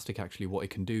fantastic actually what it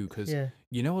can do, because Yeah.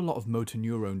 you know a lot of motor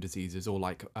neuron diseases or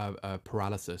like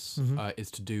paralysis Mhm. is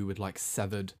to do with like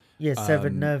severed Yeah.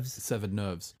 Severed um, nerves. severed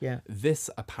nerves. Yeah. This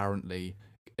apparently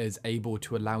is able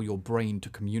to allow your brain to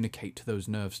communicate to those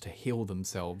nerves to heal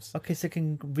themselves. Okay, so it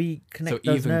can reconnect So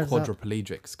those even nerves up.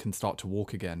 quadriplegics can start to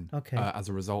walk again Okay. as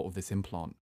a result of this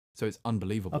implant. So it's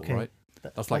unbelievable, Okay. right?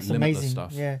 That's like limitless amazing.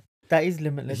 stuff. Yeah, that is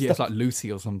limitless Yeah, it's stuff. like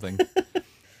Lucy or something.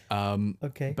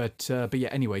 Okay. But yeah,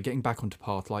 anyway, getting back onto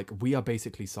path, like we are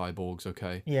basically cyborgs,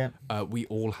 okay? Yeah. We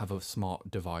all have a smart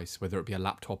device, whether it be a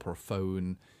laptop or a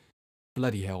phone.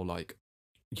 Bloody hell, like,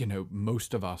 you know,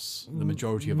 most of us, the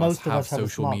majority of us Most of have us have a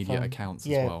social media smartphone. accounts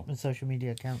Yeah, as well. and social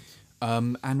media accounts.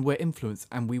 And we're influenced,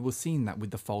 and we were seeing that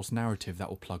with the false narrative that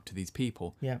were plugged to these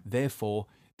people. Yeah. Therefore,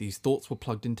 these thoughts were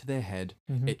plugged into their head.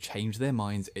 Mhm. It changed their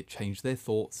minds. It changed their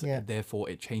thoughts. Yeah. Therefore,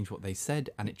 it changed what they said,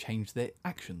 and it changed their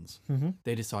actions. Mhm.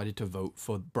 They decided to vote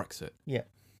for Brexit. Yeah.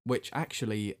 Which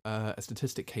actually, a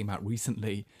statistic came out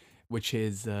recently, which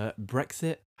is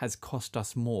Brexit has cost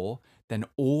us more than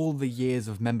all the years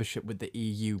of membership with the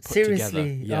EU put Seriously.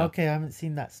 together. Yeah. Okay, I haven't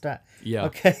seen that stat. Yeah.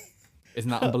 Okay. Isn't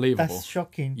that unbelievable? That's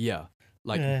shocking. Yeah.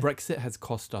 Like Yeah. Brexit has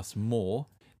cost us more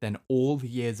than all the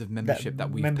years of membership that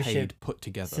we've membership paid put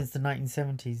together. Since the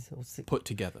 1970s or six. Put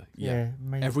together. Yeah. Yeah.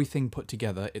 Amazing. Everything put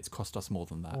together, it's cost us more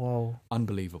than that. Whoa.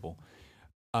 Unbelievable.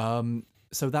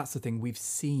 So that's the thing. We've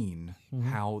seen Mhm.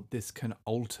 how this can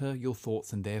alter your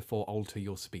thoughts and therefore alter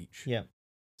your speech. Yeah.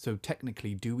 So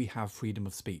technically, do we have freedom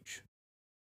of speech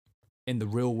in the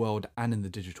real world and in the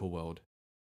digital world?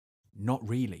 Not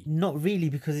really. Not really,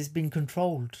 because it's been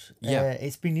controlled. Yeah.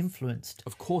 It's been influenced.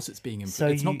 Of course, it's being influenced. So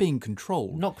it's not you- being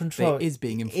controlled. Not controlled. It is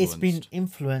being influenced. It's been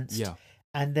influenced. Yeah.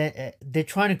 And they're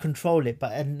trying to control it,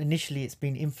 but initially it's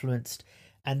been influenced,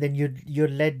 and then you're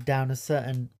led down a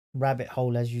certain rabbit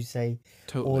hole, as you say,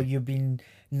 Totally. or you've been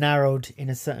narrowed in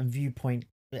a certain viewpoint,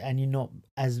 and you're not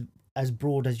as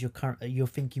broad as your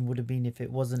thinking would have been if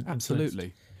it wasn't influenced.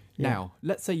 Absolutely. Yeah. Now,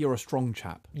 let's say you're a strong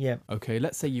chap. Yeah. Okay,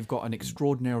 let's say you've got an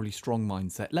extraordinarily strong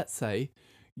mindset. Let's say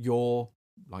you're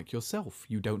like yourself.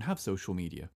 You don't have social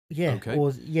media. Yeah. Okay.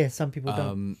 Or yeah, some people don't.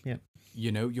 Um, Yeah.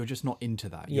 You know, you're just not into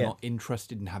that. You're Yeah. not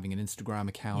interested in having an Instagram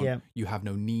account. Yeah. You have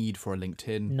no need for a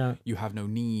LinkedIn. No. You have no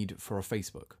need for a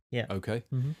Facebook. Yeah. Okay.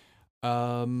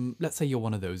 Mhm. Let's say you're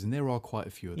one of those, and there are quite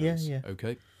a few of Yeah, those. yeah.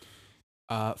 Okay.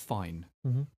 Fine.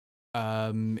 Mhm.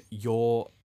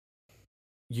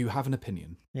 You have an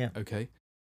opinion. Yeah. Okay.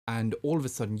 And all of a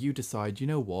sudden you decide, you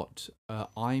know what?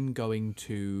 I'm going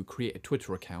to create a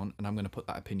Twitter account and I'm going to put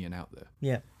that opinion out there.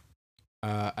 Yeah.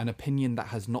 An opinion that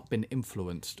has not been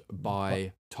influenced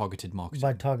by targeted marketing.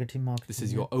 By targeting marketing. This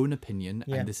is yeah. your own opinion,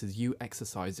 Yeah. and this is you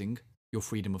exercising your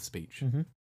freedom of speech. Mhm.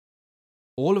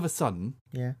 All of a sudden,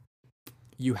 Yeah.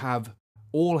 you have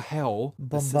all hell, the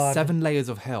Bombarded. 7 layers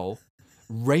of hell,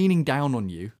 raining down on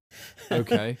you,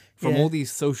 okay, from Yeah. all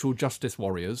these social justice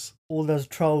warriors. All those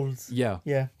trolls. Yeah.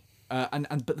 Yeah. And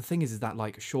but the thing is that,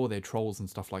 like, sure, they're trolls and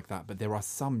stuff like that, but there are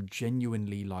some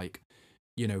genuinely, like,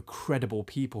 credible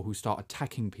people who start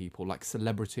attacking people like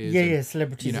celebrities Yeah, and, yeah,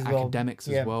 celebrities as well. academics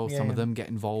as Yeah, well. yeah, Some of yeah. them get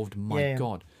involved. My Yeah,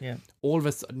 God. yeah. All of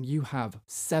a sudden, you have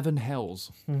 7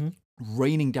 hells Mm-hmm.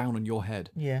 raining down on your head.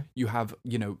 Yeah. You have,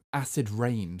 acid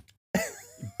rain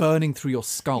burning through your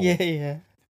skull. Yeah, yeah.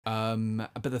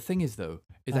 But the thing is, though,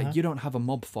 is Uh-huh. that you don't have a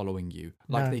mob following you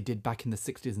like No. they did back in the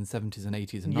 60s and 70s and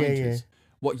 80s and Yeah, 90s. yeah.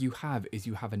 What you have is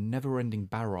you have a never-ending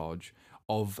barrage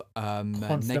of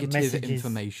Constant negative messages.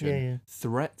 information, Yeah, yeah.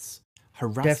 threats, Death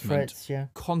harassment, threats, yeah.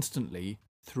 constantly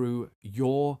through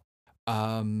your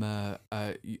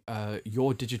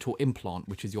digital implant,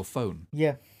 which is your phone.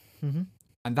 Yeah. Mm-hmm.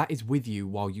 And that is with you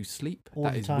while you sleep. All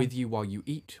That the is time. with you while you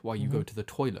eat, while you go Mhm. to the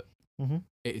toilet. Mm-hmm.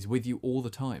 It is with you all the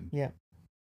time. Yeah.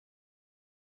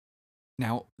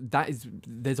 Now,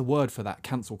 there's a word for that,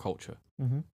 cancel culture.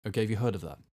 Mm-hmm. Okay, have you heard of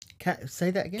that? Say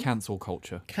that again? Cancel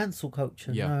culture. Cancel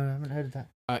culture. Yeah. No, I haven't heard of that.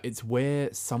 It's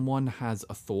where someone has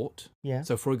a thought. Yeah.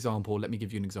 So, for example, let me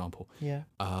give you an example. Yeah.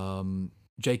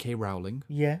 J.K. Rowling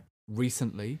Yeah.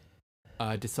 recently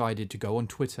decided to go on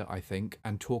Twitter, I think,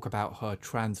 and talk about her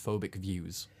transphobic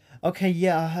views. Okay,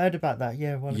 yeah, I heard about that.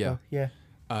 Yeah, a while ago. Yeah.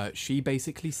 She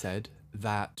basically said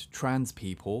that trans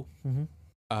people Mm-hmm.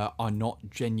 Are not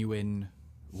genuine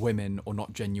women or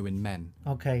not genuine men.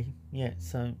 Okay. Yeah.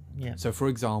 So yeah. So, for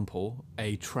example,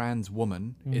 a trans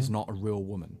woman is not a real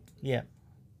woman. Yeah.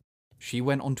 She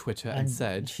went on Twitter and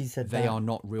said she said they that. are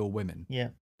not real women.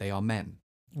 Yeah. They are men.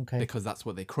 Okay. Because that's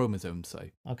what their chromosomes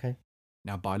say. Okay.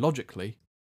 Now, biologically,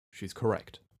 she's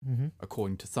correct, Mm-hmm.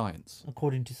 according to science.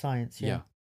 According to science. Yeah.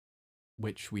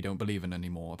 Which we don't believe in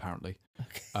anymore, apparently.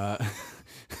 Okay.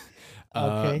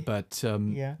 Okay. But,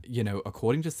 Yeah.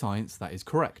 according to science, that is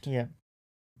correct. Yeah.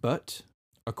 But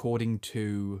according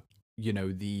to,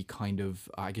 the kind of,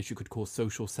 I guess you could call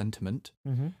social sentiment,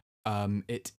 Mm-hmm.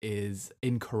 it is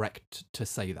incorrect to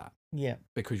say that Yeah.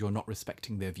 because you're not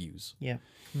respecting their views. Yeah.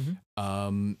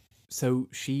 Mm-hmm. So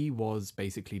she was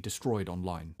basically destroyed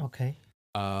online. Okay.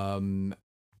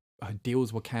 Her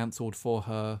deals were cancelled for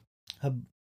her, Her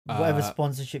whatever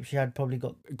sponsorship she had probably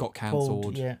got got pulled.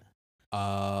 cancelled. Yeah.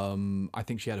 I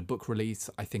think she had a book release.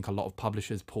 I think a lot of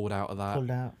publishers pulled out of that.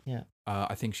 Pulled out. Yeah.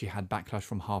 I think she had backlash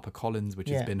from HarperCollins, which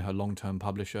has Yeah. been her long-term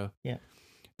publisher. Yeah.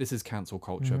 This is cancel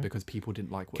culture Mhm. because people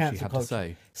didn't like what Cancel she had culture. to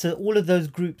say. So all of those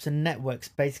groups and networks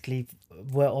basically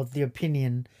were of the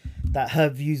opinion that her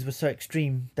views were so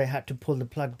extreme they had to pull the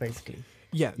plug. Basically,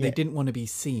 Yeah, they Yeah. didn't want to be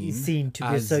seen. seen to be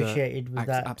as, associated with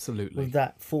that. Absolutely. With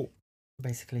that thought,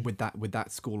 basically. With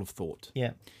that school of thought.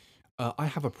 Yeah. I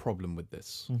have a problem with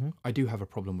this. Mhm. I do have a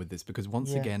problem with this because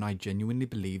once Yeah. again, I genuinely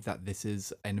believe that this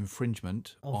is an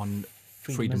infringement Of on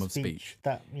freedom of speech.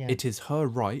 That yeah. It is her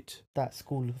right that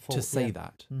school of thought. to say yeah.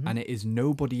 that, Mhm. and it is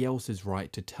nobody else's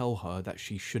right to tell her that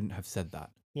she shouldn't have said that.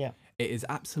 Yeah. It is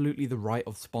absolutely the right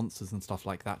of sponsors and stuff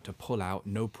like that to pull out,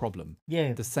 no problem.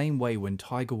 Yeah. The same way when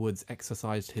Tiger Woods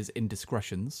exercised his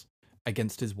indiscretions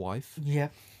against his wife, Yeah.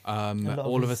 lot of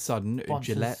all of a his sudden, sponsors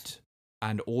Gillette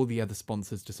and all the other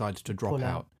sponsors decided to drop Pull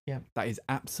out. Yeah. That is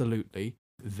absolutely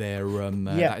their Yeah.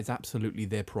 that is absolutely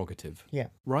their prerogative. Yeah.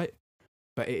 Right?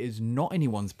 But it is not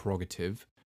anyone's prerogative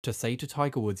to say to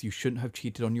Tiger Woods you shouldn't have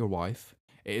cheated on your wife.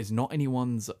 It is not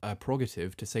anyone's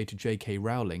prerogative to say to J.K.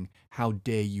 Rowling, how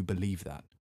dare you believe that?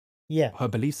 Yeah. Her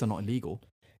beliefs are not illegal.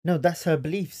 No, that's her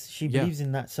beliefs. She Yeah. believes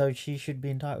in that, so she should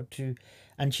be entitled to,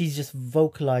 and she's just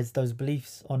vocalized those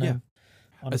beliefs on Yeah.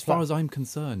 a As far as I'm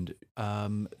concerned,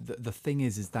 the thing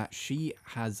is that she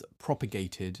has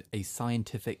propagated a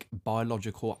scientific,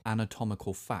 biological,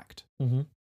 anatomical fact. Mhm.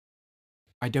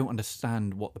 I don't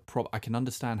understand what I can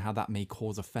understand how that may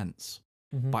cause offense,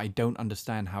 Mhm. but I don't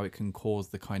understand how it can cause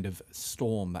the kind of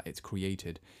storm that it's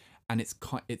created, and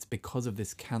it's because of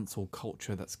this cancel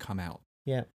culture that's come out.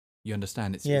 Yeah. You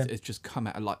understand? Yeah. It's just come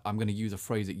out. Like, I'm going to use a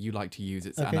phrase that you like to use.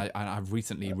 It's Okay. and I've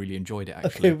recently really enjoyed it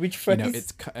actually. Okay, which phrase?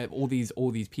 It's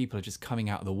all these people are just coming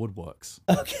out of the woodworks.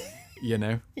 Okay.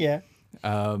 Yeah.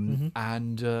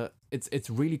 And it's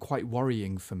really quite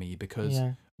worrying for me because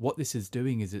Yeah. what this is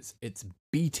doing is it's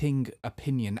beating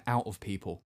opinion out of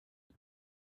people,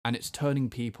 and it's turning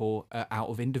people out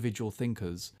of individual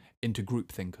thinkers into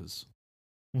group thinkers,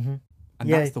 Mm-hmm. and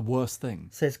Yeah. that's the worst thing.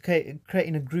 So it's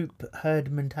creating a group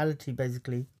herd mentality,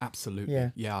 basically.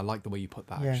 Absolutely. Yeah, I like the way you put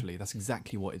that. Yeah. Actually, that's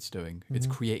exactly what it's doing. It's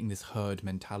creating this herd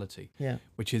mentality, Yeah.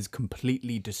 which is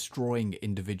completely destroying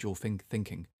individual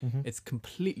thinking. Mhm. It's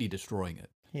completely destroying it.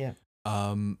 Yeah.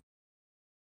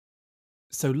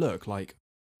 So look, like,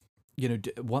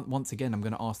 once again, I'm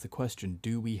going to ask the question: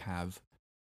 do we have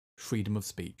freedom of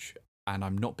speech? And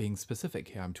I'm not being specific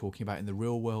here. I'm talking about in the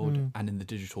real world and in the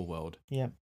digital world. Yeah.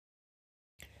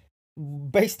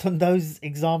 based on those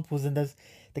examples and those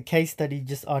the case study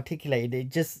just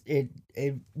articulated,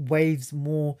 it weighs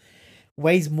more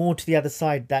to the other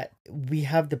side, that we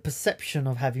have the perception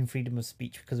of having freedom of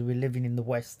speech because we're living in the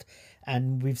West,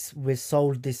 and we're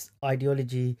sold this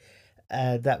ideology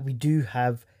that we do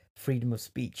have freedom of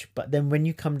speech. But then when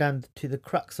you come down to the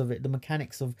crux of it, the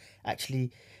mechanics of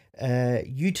actually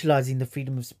utilizing the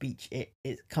freedom of speech,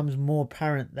 it comes more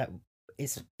apparent that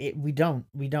we don't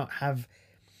have,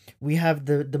 we have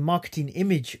the marketing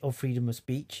image of freedom of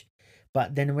speech,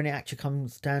 but then when it actually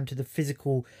comes down to the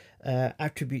physical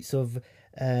attributes of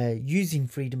using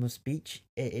freedom of speech,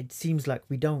 it seems like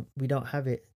we don't have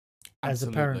it as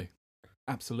apparent.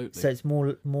 Absolutely. So it's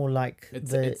more like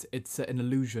it's an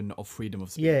illusion of freedom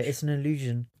of speech. Yeah, it's an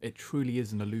illusion. It truly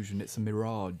is an illusion. It's a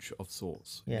mirage of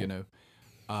sorts. Yeah. You know,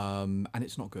 and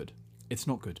it's not good. It's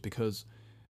not good because,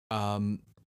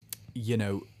 you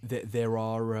know, there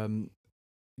are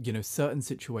you know, certain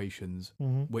situations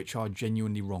which are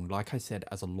genuinely wrong. Like I said,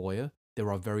 as a lawyer, there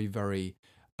are very, very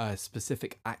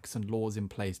specific acts and laws in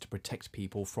place to protect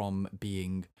people from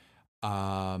being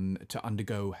to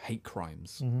undergo hate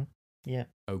crimes. Yeah.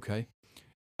 Okay.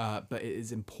 But it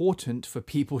is important for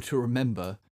people to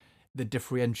remember the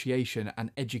differentiation,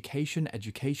 and education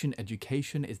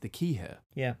is the key here.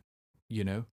 Yeah. You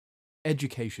know,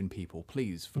 education, people,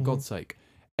 please, for God's sake,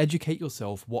 educate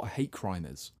yourself what a hate crime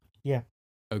is. Yeah.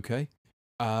 Okay.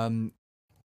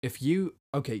 If you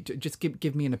just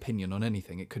give me an opinion on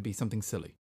anything. It could be something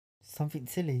silly. Something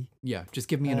silly. Yeah, just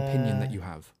give me an opinion that you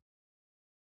have.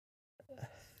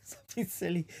 Something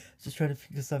silly. Just trying to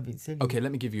think of something silly. Okay,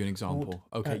 let me give you an example.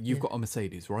 Okay, you've got a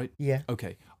Mercedes, right? Yeah.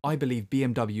 Okay, I believe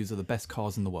BMWs are the best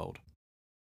cars in the world.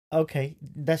 Okay,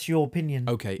 that's your opinion.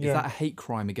 Okay, is that a hate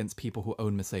crime against people who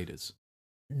own Mercedes?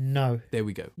 No. There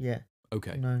we go. Yeah.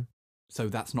 Okay. No. So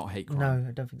that's not hate crime. No,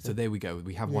 I don't think so. So there we go.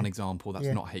 We have one example that's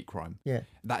not hate crime. Yeah.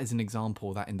 That is an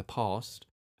example that in the past,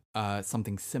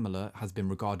 something similar has been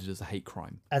regarded as a hate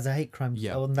crime. As a hate crime.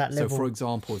 Yeah. On that level. So for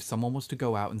example, if someone was to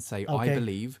go out and say, I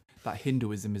believe that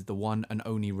Hinduism is the one and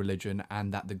only religion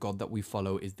and that the God that we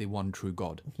follow is the one true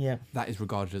God. Yeah. That is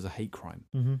regarded as a hate crime.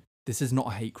 Mm-hmm. This is not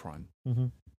a hate crime. Mm-hmm.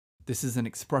 This is an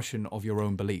expression of your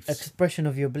own beliefs. Expression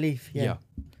of your belief. Yeah.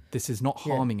 This is not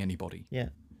harming anybody. Yeah.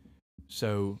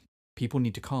 So people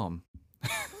need to calm.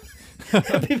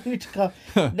 People need to calm.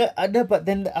 No, but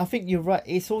then I think you're right.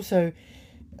 It's also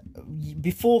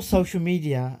before social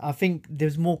media, I think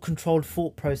there's more controlled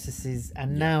thought processes,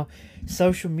 and now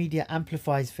social media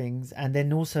amplifies things, and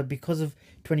then also because of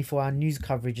 24-hour news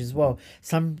coverage as well,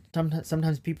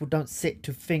 sometimes people don't sit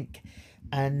to think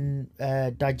and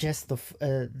digest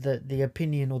the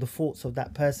opinion or the thoughts of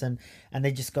that person, and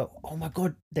they just go, oh my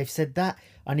god, they've said that,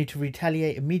 I need to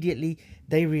retaliate immediately.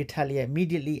 They retaliate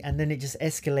immediately, and then it just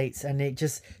escalates and it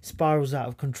just spirals out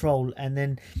of control, and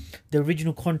then the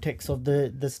original context of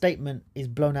the statement is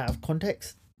blown out of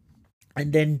context,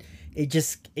 and then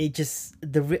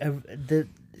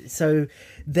so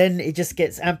then it just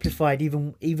gets amplified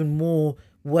even more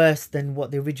worse than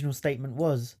what the original statement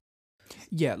was.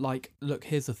 Yeah, like, look,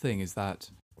 here's the thing is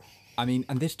that, I mean,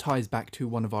 and this ties back to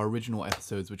one of our original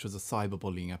episodes, which was a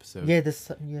cyberbullying episode. Yeah,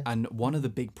 And one of the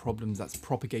big problems that's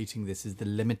propagating this is the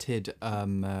limited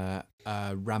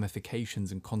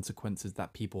ramifications and consequences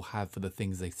that people have for the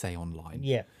things they say online.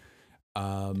 Yeah.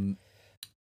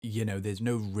 You know, there's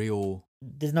no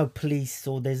police,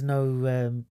 or there's no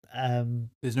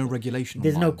regulation.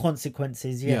 There's online. no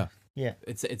consequences. Yeah.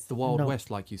 It's the Wild West,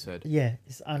 like you said. Yeah,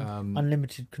 it's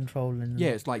unlimited control, and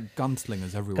it's like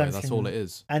gunslingers everywhere. That's all it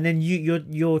is. And then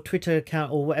your Twitter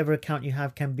account or whatever account you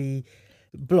have can be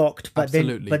blocked, but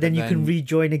then you can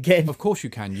rejoin again. Of course you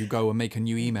can. You go and make a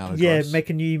new email address. Yeah, make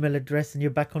a new email address, and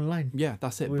you're back online. Yeah,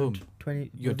 that's it. Boom.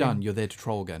 You're done. You're there to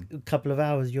troll again. A couple of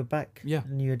hours, you're back. Yeah.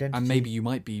 New identity. And maybe you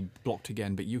might be blocked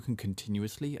again, but you can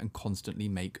continuously and constantly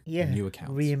make new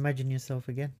accounts. Reimagine yourself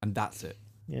again. And that's it.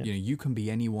 Yeah. You know, you can be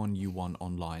anyone you want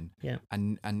online. Yeah.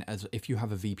 And as if you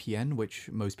have a VPN, which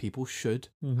most people should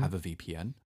have a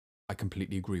VPN, I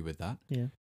completely agree with that. Yeah.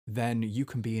 Then you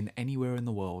can be in anywhere in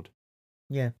the world.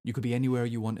 Yeah. You could be anywhere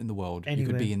you want in the world. Anywhere. You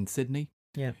could be in Sydney.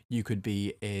 Yeah. You could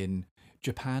be in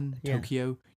Japan,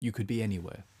 Tokyo. You could be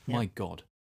anywhere. Yeah. My God.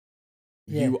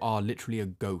 Yeah. You are literally a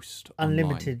ghost.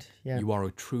 Unlimited. Online. Yeah. You are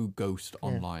a true ghost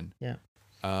online. Yeah.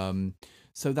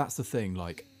 So that's the thing.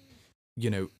 Like, you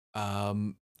know,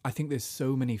 I think there's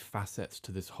so many facets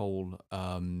to this whole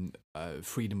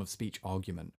freedom of speech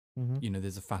argument. You know,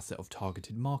 there's a facet of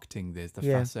targeted marketing. There's the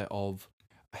facet of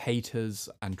haters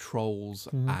and trolls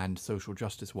and social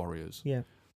justice warriors. Yeah.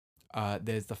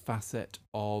 There's the facet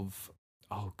of,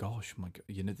 oh gosh, my God,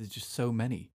 you know, there's just so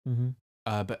many.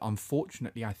 But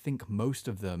unfortunately, I think most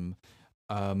of them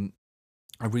um,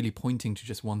 are really pointing to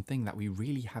just one thing, that we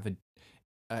really have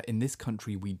in this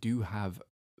country, we do have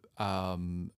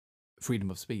um, freedom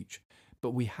of speech,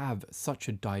 but we have such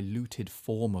a diluted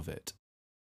form of it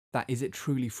that is it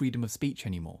truly freedom of speech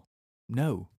anymore?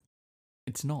 No,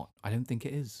 it's not. I don't think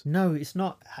it is. No, it's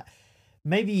not.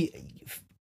 Maybe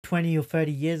 20 or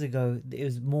 30 years ago, it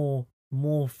was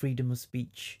more freedom of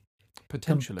speech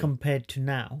Potentially. compared to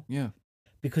now, Yeah.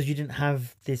 because you didn't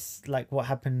have this, like what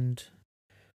happened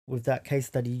with that case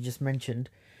study you just mentioned.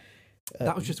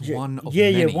 That was just one of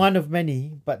yeah, many. one of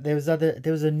many. But there was a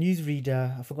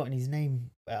newsreader, I've forgotten his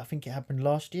name. I think it happened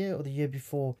last year or the year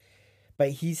before.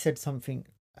 But he said something,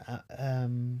 a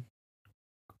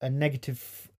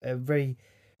negative, a very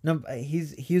number. He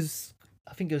was.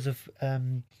 I think it was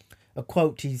a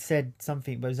quote. He said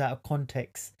something, but it was out of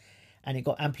context, and it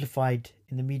got amplified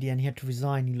in the media, and he had to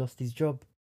resign. He lost his job.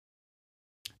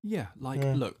 Yeah, like,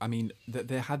 Yeah. look, I mean,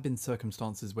 there had been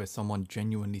circumstances where someone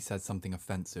genuinely said something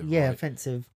offensive, Yeah, right?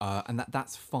 offensive. And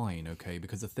that's fine, okay?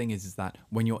 Because the thing is that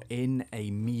when you're in a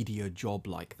media job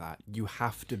like that, you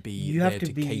have to be there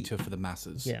to cater for the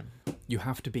masses. Yeah. You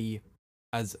have to be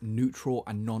as neutral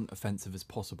and non-offensive as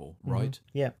possible, right?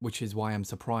 Yeah. Which is why I'm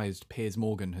surprised Piers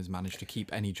Morgan has managed to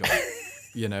keep any job.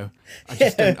 You know, I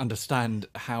just don't understand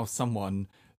how someone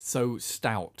so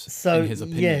stout, in his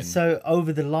opinion, yeah, so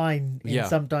over the line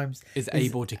sometimes is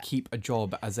able to keep a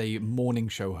job as a morning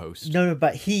show host. No,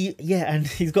 but and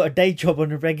he's got a day job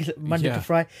on a regular Monday to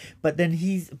Friday. But then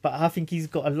I think he's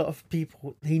got a lot of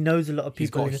people. He knows a lot of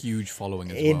people. He's got a huge following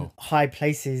as in well. high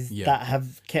places that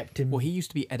have kept him. Well, he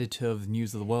used to be editor of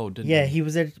News of the World, didn't he? he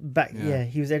Was back. Yeah.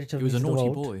 He was editor. He was of a News naughty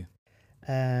of the World. boy.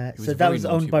 So that was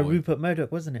owned by Rupert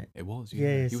Murdoch, wasn't it? It was,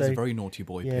 yeah. He was a very naughty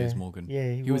boy, Piers Morgan.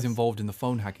 Yeah, he was involved in the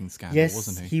phone hacking scandal,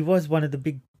 wasn't he? He was one of the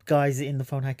big guys in the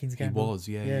phone hacking scandal. He was,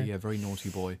 yeah. Very naughty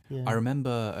boy. Yeah. I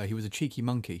remember he was a cheeky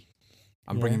monkey.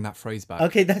 I'm bringing that phrase back.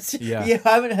 Okay, that's I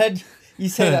haven't heard you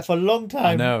say that for a long time.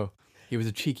 I know. He was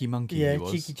a cheeky monkey. Yeah, he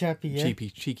was. cheeky chappy. Yeah,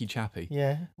 cheeky chappy.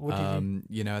 Yeah. What did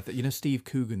he? You know Steve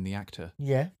Coogan, the actor.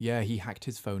 Yeah. Yeah, he hacked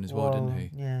his phone as well, didn't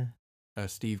he? Yeah.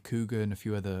 Steve Coogan, a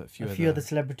few other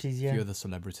celebrities, a few other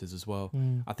celebrities as well.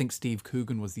 I think Steve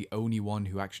Coogan was the only one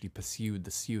who actually pursued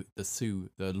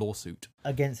the lawsuit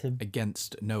against him.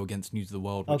 Against News of the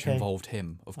World, which involved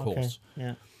him, of course.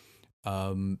 Yeah.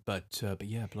 But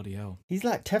yeah, bloody hell. He's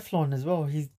like Teflon as well.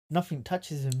 Nothing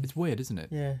touches him. It's weird, isn't it?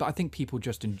 Yeah. But I think people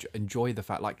just enjoy the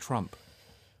fact, like Trump.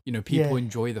 You know, people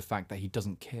enjoy the fact that he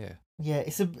doesn't care. Yeah,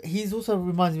 he's also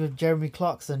reminds me of Jeremy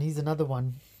Clarkson. He's another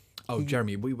one. Oh,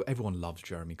 Jeremy! Everyone loves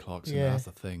Jeremy Clarkson. Yeah. That's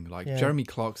the thing. Like Jeremy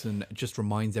Clarkson just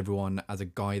reminds everyone as a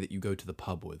guy that you go to the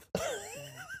pub with.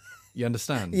 You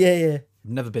understand? Yeah.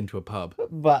 I've never been to a pub,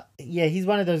 but he's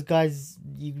one of those guys.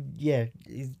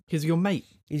 He's your mate.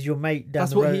 He's your mate.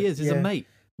 That's what he is. He's a mate.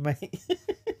 Mate.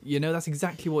 You know, that's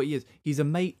exactly what he is. He's a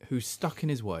mate who's stuck in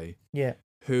his way. Yeah.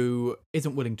 Who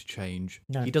isn't willing to change.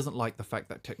 No. He doesn't like the fact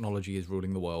that technology is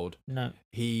ruling the world. No.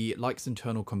 He likes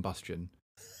internal combustion.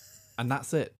 And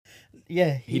that's it.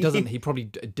 Yeah, he doesn't. He probably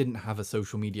didn't have a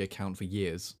social media account for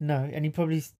years. No, and he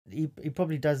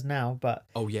probably does now. But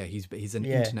he's an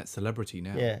internet celebrity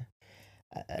now. Yeah,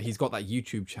 he's got that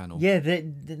YouTube channel. Yeah,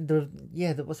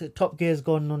 what's it? Top Gear's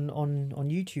gone on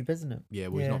YouTube, isn't it? Yeah,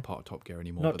 well, he's not part of Top Gear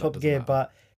anymore. Not Top Gear,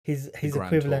 but his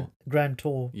equivalent Grand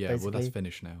Tour. Yeah, basically. Well, that's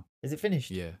finished now. Is it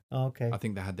finished? Yeah. Oh, okay. I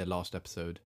think they had their last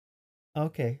episode.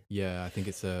 Okay. Yeah, I think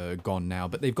it's gone now.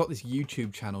 But they've got this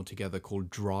YouTube channel together called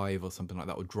Drive or something like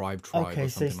that, or Drive Tribe. Okay, or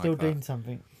so he's still doing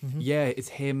something. Mm-hmm. Yeah, it's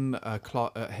him,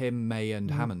 May, and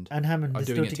Hammond. And Hammond are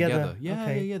doing it together. Yeah,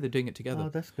 okay. yeah, they're doing it together. Oh,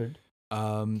 that's good.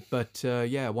 But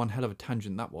one hell of a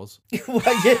tangent that was. Well,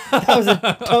 yeah, that was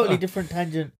a totally different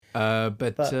tangent.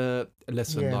 But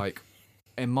listen, like,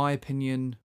 in my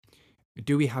opinion,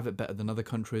 do we have it better than other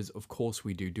countries? Of course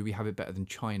we do. Do we have it better than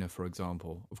China, for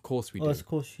example? Of course we do. Of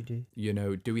course you do. You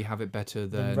know, do we have it better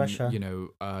than Russia?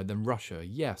 Than Russia?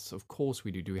 Yes, of course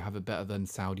we do. Do we have it better than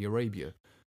Saudi Arabia?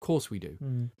 Of course we do.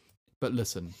 But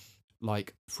listen,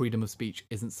 like, freedom of speech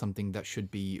isn't something that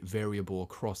should be variable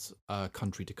across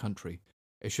country to country.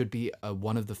 It should be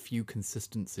one of the few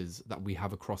consistencies that we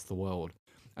have across the world,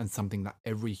 and something that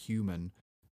every human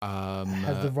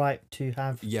has the right to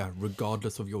have. Yeah,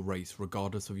 regardless of your race,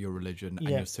 regardless of your religion and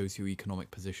your socioeconomic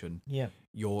position. Yeah.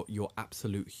 Your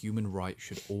absolute human right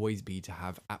should always be to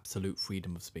have absolute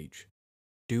freedom of speech.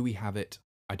 Do we have it?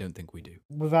 I don't think we do.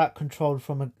 Without control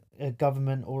from a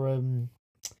government or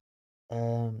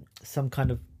some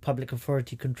kind of public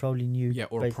authority controlling you. Yeah,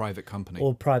 or a private company.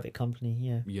 Or private company,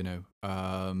 yeah. You know,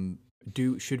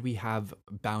 Should we have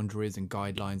boundaries and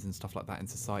guidelines and stuff like that in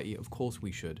society? Of course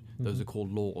we should. Those are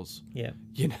called laws. Yeah.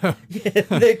 You know. Yeah,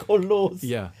 they're called laws.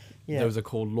 Yeah. Yeah. Those are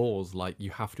called laws. Like,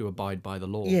 you have to abide by the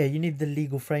law. Yeah, you need the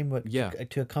legal framework Yeah.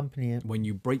 to accompany it. When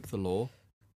you break the law,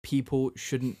 people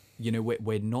shouldn't, you know,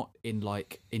 we're not in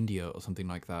like India or something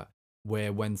like that,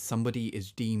 where when somebody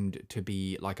is deemed to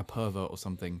be like a pervert or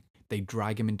something, they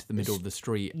drag him into the middle of the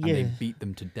street and they Yeah. beat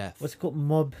them to death. What's it called?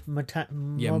 Mob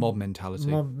mentality.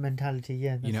 Mob mentality,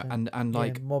 yeah. You know, that's it. and Yeah,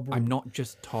 like, mob rule. I'm not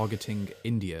just targeting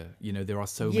India. You know, there are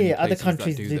so many Yeah, other places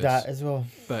countries that do this. that as well.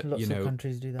 But Lots you know, of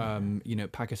countries do that. you know,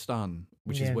 Pakistan,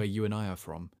 which Yeah. is where you and I are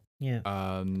from, Yeah.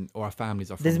 or our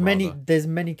families are from. There's rather.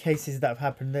 many cases that have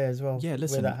happened there as well. Yeah,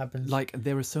 listen, where that happens. like,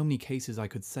 there are so many cases I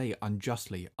could say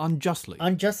unjustly,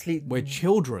 Unjustly where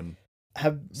children,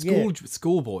 have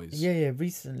schoolboys,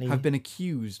 recently have been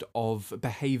accused of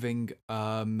behaving,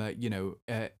 you know,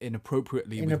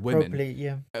 inappropriately with women,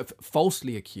 yeah.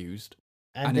 falsely accused.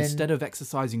 And then instead of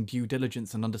exercising due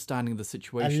diligence and understanding the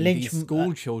situation, lynch- these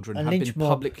school children have lynch been mob.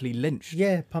 publicly lynched.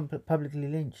 yeah, publicly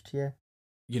lynched. Yeah,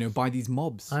 You know, by these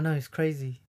mobs. I know, it's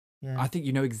crazy. Yeah, I think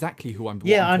you know exactly who I'm. what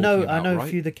yeah, I'm I know. talking about, I know right? a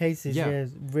few of the cases. Yeah. Yeah,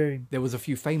 very There was a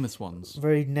few famous ones.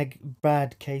 very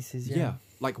bad cases. Yeah. Yeah,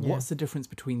 Like, Yeah. what's the difference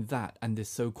between that and this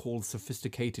so-called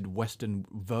sophisticated Western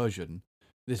version,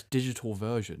 this digital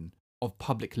version of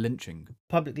public lynching?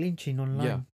 public lynching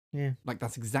online. Yeah, Like,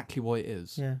 that's exactly what it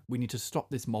is. yeah. We need to stop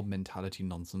this mob mentality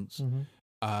nonsense.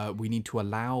 Mhm. We need to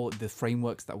allow the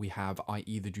frameworks that we have,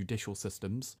 i.e. the judicial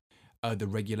systems, the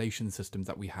regulation systems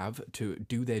that we have, to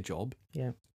do their job.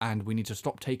 Yeah. And we need to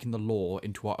stop taking the law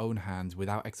into our own hands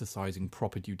without exercising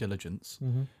proper due diligence,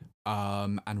 Mhm.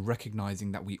 and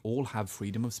recognizing that we all have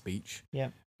freedom of speech. Yeah.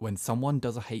 When someone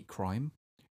does a hate crime,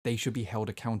 they should be held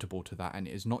accountable to that, and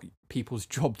it is not people's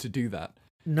job to do that.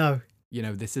 No. You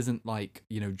know, this isn't like,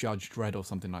 you know, Judge Dredd or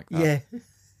something like that. Yeah.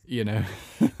 You know.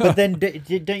 But then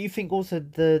don't you think also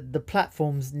the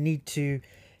platforms need to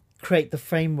create the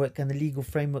framework and the legal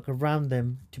framework around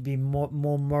them to be more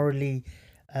morally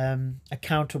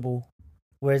accountable,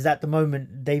 whereas at the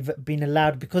moment they've been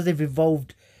allowed, because they've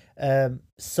evolved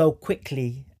so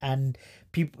quickly, and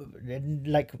people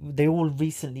like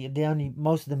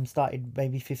most of them started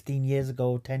maybe 15 years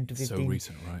ago, 10 to 15 So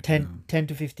recent, right? 10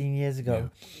 to 15 years ago.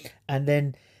 And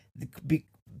then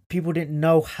people didn't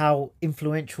know how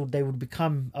influential they would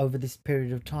become over this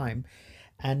period of time,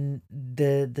 and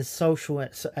the social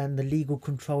and the legal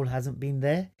control hasn't been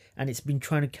there, and it's been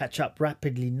trying to catch up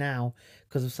rapidly now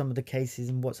because of some of the cases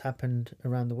and what's happened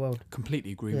around the world.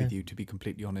 Completely agree with you, to be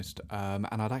completely honest. And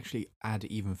I'd actually add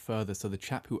even further. So the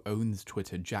chap who owns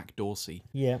Twitter, Jack Dorsey,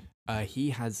 Yeah. He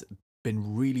has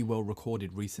been really well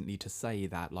recorded recently to say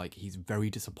that, like, he's very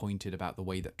disappointed about the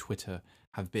way that Twitter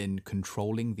have been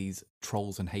controlling these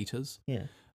trolls and haters. Yeah.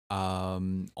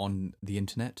 On the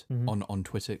internet, Mhm. on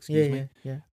Twitter, excuse Yeah, me.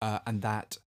 yeah. And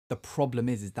that the problem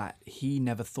is that he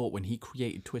never thought, when he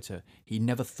created Twitter, he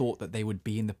never thought that they would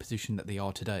be in the position that they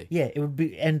are today. Yeah, it would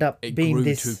end up It being grew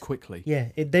this too quickly.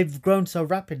 Yeah, they've grown so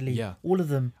rapidly. Yeah. All of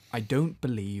them. I don't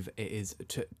believe it is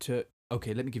to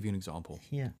okay, let me give you an example.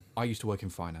 Yeah. I used to work in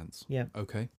finance. Yeah.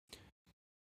 Okay.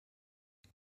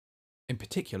 In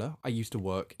particular, I used to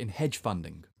work in hedge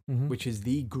funding, Mhm. which is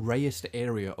the greyest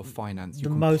area of finance you The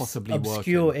can most possibly work in.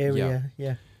 obscure area.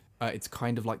 Yeah. It's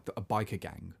kind of like a biker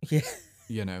gang. Yeah.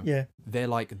 You know, Yeah. they're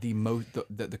like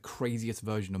the craziest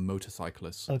version of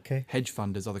motorcyclists. Okay. Hedge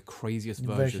funders are the craziest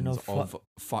Version versions of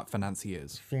of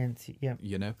financiers. Fancy. Yeah.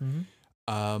 You know,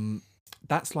 Mhm.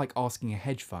 that's like asking a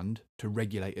hedge fund to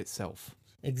regulate itself.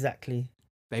 Exactly.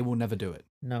 They will never do it,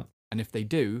 No. and if they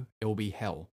do, it will be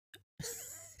hell.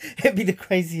 It'd be the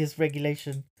craziest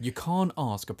regulation. You can't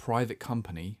ask a private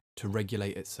company to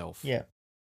regulate itself. Yeah.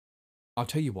 I'll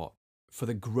tell you what. For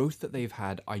the growth that they've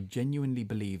had, I genuinely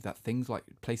believe that things like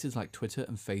places like Twitter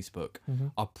and Facebook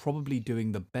Mhm. are probably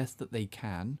doing the best that they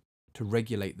can to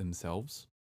regulate themselves,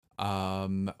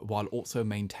 while also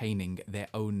maintaining their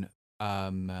own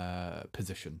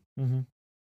position. Mhm.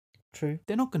 True.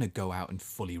 They're not going to go out and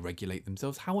fully regulate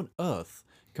themselves. How on earth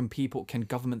can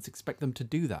governments expect them to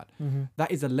do that? Mhm.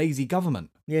 That is a lazy government.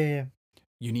 Yeah. Yeah.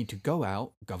 You need to go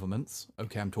out, governments.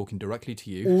 Okay, I'm talking directly to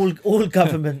you. All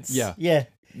governments. Yeah. Yeah.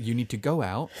 You need to go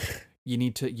out. You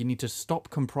need to stop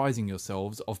comprising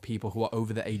yourselves of people who are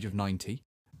over the age of 90.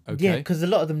 Okay. Yeah, because a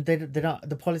lot of them, they don't.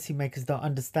 The policymakers don't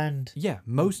understand. Yeah,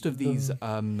 most of these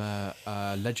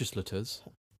legislators,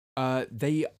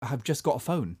 they have just got a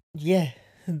phone. Yeah,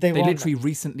 They won't- literally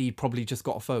recently probably just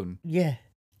got a phone. Yeah,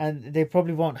 and they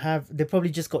probably won't have. They probably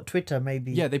just got Twitter,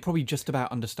 maybe. Yeah, they probably just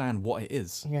about understand what it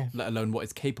is, Yeah. let alone what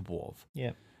it's capable of.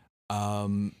 Yeah.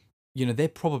 you know, they're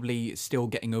probably still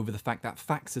getting over the fact that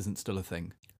fax isn't still a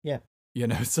thing. Yeah. You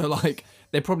know, so like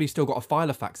they probably still got a file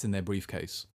of fax in their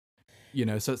briefcase. You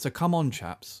know, so come on,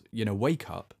 chaps. You know, wake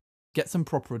up, get some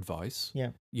proper advice.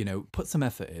 Yeah. You know, put some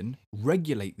effort in,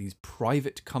 regulate these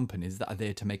private companies that are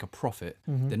there to make a profit.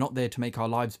 Mhm. They're not there to make our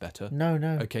lives better. No.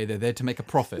 Okay, they're there to make a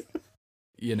profit.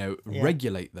 You know, Yeah.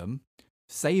 regulate them,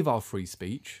 save our free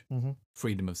speech, Mhm.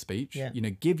 freedom of speech. Yeah. You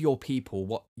know, give your people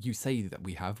what you say that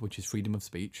we have, which is freedom of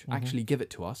speech. Actually give it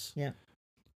to us. Yeah.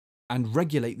 And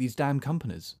regulate these damn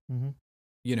companies. Mhm.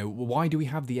 You know, why do we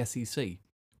have the SEC?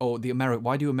 Or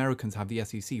why do Americans have the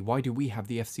SEC? Why do we have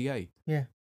the FCA? Yeah.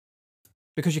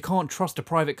 Because you can't trust a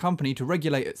private company to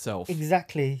regulate itself.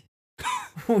 Exactly.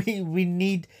 we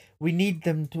need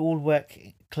them to all work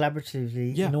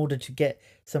collaboratively Yeah. in order to get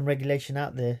some regulation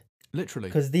out there, Literally.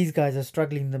 because these guys are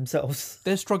struggling themselves.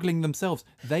 They're struggling themselves.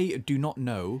 They do not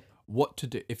know what to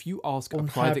do. If you ask a On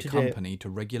how private to do it. company to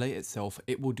regulate itself,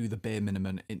 it will do the bare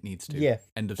minimum it needs to. Yeah.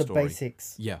 End of The story.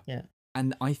 basics. Yeah. Yeah.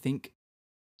 And I think,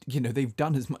 you know, they've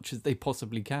done as much as they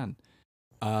possibly can.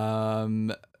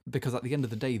 Because at the end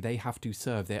of the day, they have to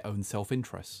serve their own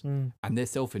self-interest. Mm. And their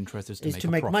self-interest is to Is make to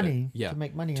a make profit. money. Yeah. To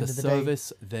make money To end of the day.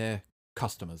 service their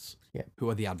customers. Yeah. Who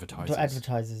are the advertisers. To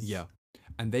advertisers. Yeah.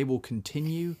 And they will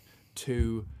continue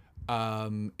to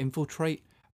infiltrate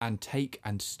and take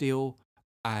and steal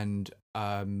and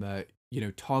you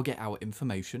know, target our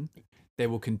information. They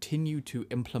will continue to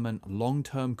implement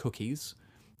long-term cookies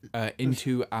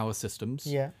into our systems.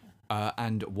 Yeah.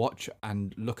 And watch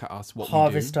and look at us what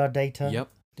Harvest we do. our data. Yep.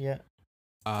 Yeah.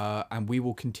 And we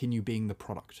will continue being the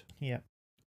product. Yeah.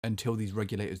 Until these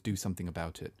regulators do something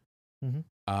about it.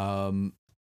 Mm-hmm.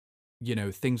 You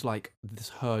know, things like this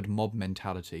herd mob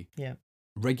mentality. Yeah.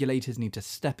 Regulators need to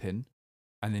step in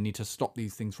and they need to stop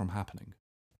these things from happening.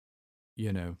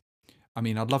 You know, I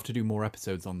mean, I'd love to do more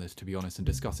episodes on this, to be honest, and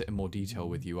discuss it in more detail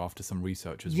with you after some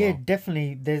research as Yeah, well.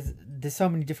 definitely. There's so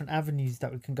many different avenues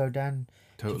that we can go down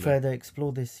Totally. to further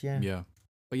explore this. Yeah. Yeah.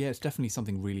 But yeah, it's definitely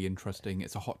something really interesting.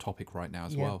 It's a hot topic right now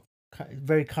as well.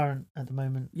 Very current at the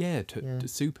moment. Yeah,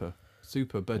 super.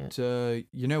 But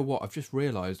you know what? I've just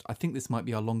realised, I think this might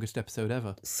be our longest episode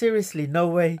ever. Seriously, no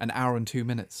way. 1 hour and 2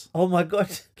 minutes. Oh my god.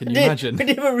 Can you imagine? We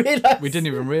didn't even realise. We didn't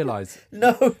even realise.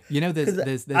 No. You know, there's I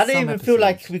don't some even feel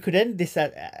like episodes- we could end this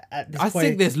at this I point.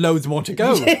 think there's loads more to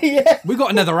go. Yeah. We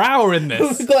got another hour in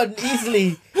this. We've got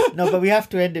easily. No, but we have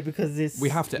to end it because this. We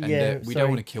have to end it. We don't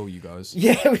want to kill you guys.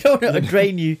 Yeah, we don't want to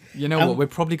drain you. You know what? We're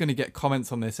probably going to get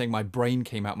comments on this saying my brain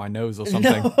came out my nose or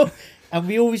something. No. And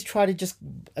we always try to just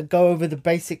go over the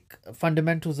basic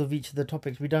fundamentals of each of the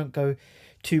topics. We don't go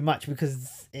too much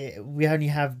because we only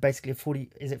have basically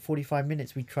 45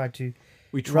 minutes. We try to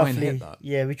We try roughly, and hit that.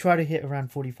 Yeah, we try to hit around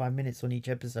 45 minutes on each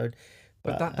episode.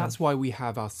 But that's why we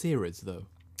have our series, though.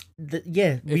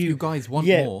 If you guys want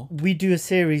more, we do a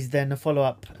series, then a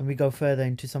follow-up, and we go further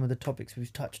into some of the topics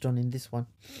we've touched on in this one.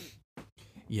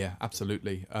 yeah,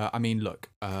 absolutely. I mean, look,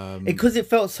 Because it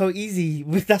felt so easy.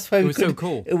 That's why it was so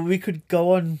cool. We could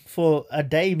go on for a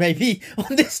day maybe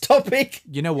on this topic.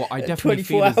 You know what? I definitely 24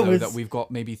 feel as though hours. that we've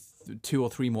got maybe 2 or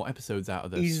 3 more episodes out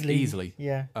of this easily.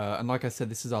 Yeah. And like I said,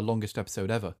 this is our longest episode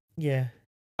ever, Yeah.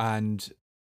 and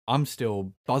I'm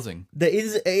still buzzing. There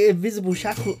is a Invisible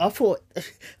Shackles. I thought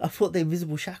the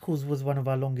Invisible Shackles was one of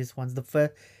our longest ones.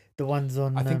 The ones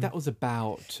on. I think that was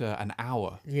about an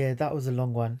hour. Yeah, that was a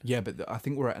long one. Yeah, but I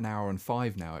think we're at 1 hour and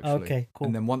 5 now, actually. Okay, cool.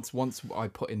 And then once I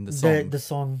put in the song, The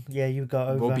song, yeah, you go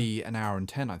over. will be 1 hour and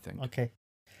 10, I think. Okay.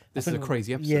 This is a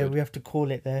crazy episode. Yeah, we have to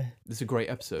call it there. This is a great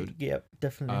episode. Yeah,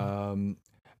 definitely.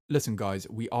 Listen, guys,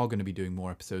 we are going to be doing more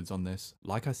episodes on this.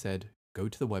 Like I said, go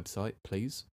to the website,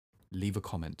 please. Leave a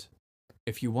comment.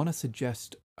 If you want to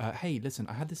suggest, hey, listen,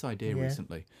 I had this idea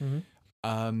recently.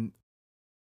 Mm-hmm.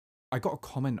 I got a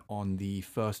comment on the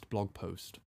first blog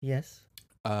post. Yes.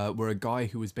 Where a guy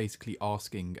who was basically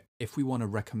asking if we want to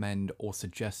recommend or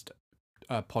suggest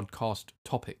podcast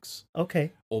topics.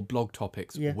 Okay. Or blog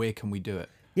topics, where can we do it?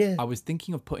 Yeah. I was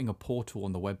thinking of putting a portal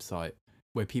on the website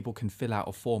where people can fill out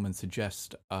a form and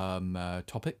suggest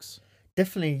topics.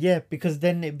 Definitely, yeah, because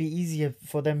then it'd be easier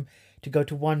for them to go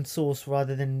to one source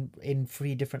rather than in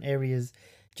 3 different areas.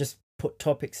 Just put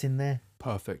topics in there.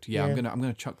 Perfect. Yeah, I'm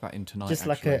gonna chuck that in tonight. Just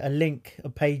actually. like a link, a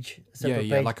page, a separate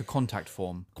page. like a contact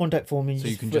form. Contact form. So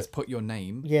you can just put your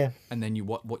name. Yeah. And then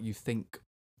what you think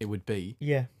it would be.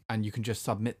 Yeah. And you can just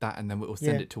submit that, and then we'll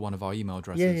send it to one of our email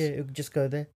addresses. Yeah, it'll just go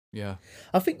there. Yeah.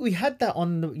 I think we had that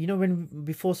on the, when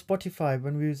before Spotify,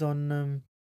 when we was on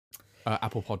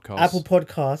Apple Podcasts. Apple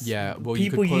Podcasts. Yeah, well, you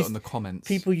could put it in the comments.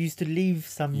 People used to leave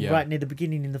some right near the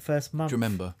beginning in the first month. Do you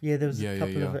remember? Yeah, there was a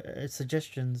couple of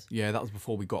suggestions. Yeah, that was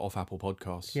before we got off Apple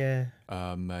Podcasts. Yeah.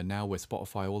 Now we're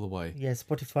Spotify all the way. Yeah,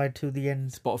 Spotify till the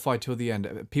end. Spotify till the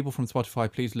end. People from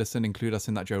Spotify, please listen. Include us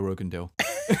in that Joe Rogan deal.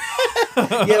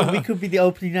 Yeah, we could be the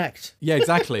opening act. Yeah,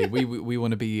 exactly. We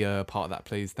want to be part of that,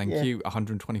 please. Thank you.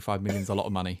 125 million is a lot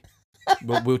of money.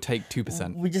 We'll take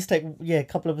 2%. We just take a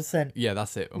couple of percent. Yeah,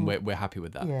 that's it, and we're happy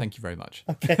with that. Yeah. Thank you very much.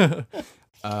 Okay.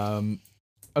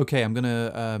 Okay, I'm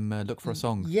gonna look for a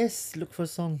song. Yes, look for a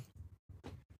song.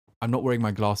 I'm not wearing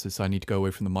my glasses, so I need to go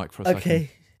away from the mic for a second.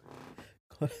 Okay.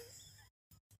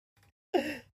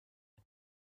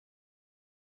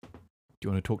 Do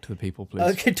you want to talk to the people, please?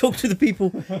 Okay, talk to the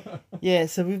people. Yeah,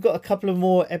 so we've got a couple of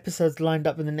more episodes lined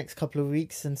up in the next couple of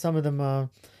weeks, and some of them are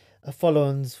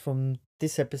follow-ons from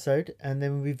this episode, and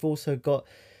then we've also got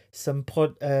some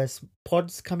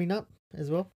pods coming up as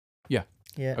well. Yeah.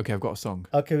 Yeah. Okay, I've got a song.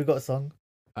 Okay, we've got a song.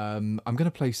 I'm gonna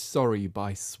play "Sorry"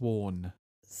 by Sworn.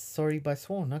 Sorry by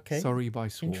Sworn. Okay. Sorry by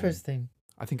Sworn. Interesting.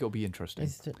 I think it'll be interesting.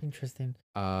 It's interesting.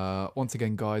 Once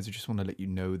again, guys, I just want to let you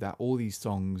know that all these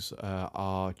songs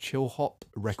are Chill Hop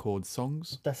Records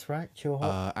songs. That's right, Chill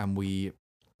Hop. And we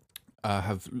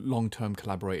have long-term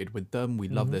collaborated with them. We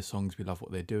love their songs. We love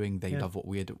what they're doing. They love what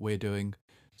we're doing.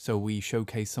 So we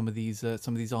showcase some of these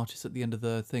artists at the end of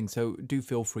the thing. So do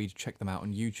feel free to check them out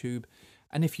on YouTube.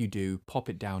 And if you do, pop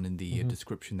it down in the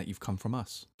description that you've come from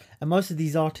us. And most of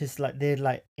these artists,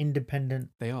 they're independent.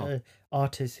 They are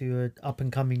artists who are up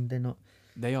and coming. They're not.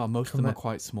 They are. Most of them are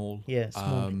quite small. Yeah,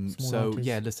 small so artists.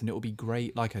 yeah, listen, it will be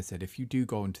great. Like I said, if you do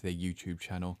go onto their YouTube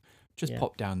channel, just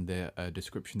pop down their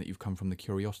description that you've come from the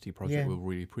Curiosity Project. We'll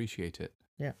really appreciate it.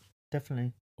 Yeah,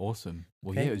 definitely. Awesome.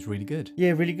 Well, yeah, it was really good.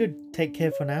 Yeah, really good. Take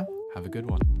care for now. Have a good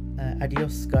one.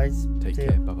 Adios, guys. Take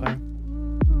care. Bye-bye. Bye.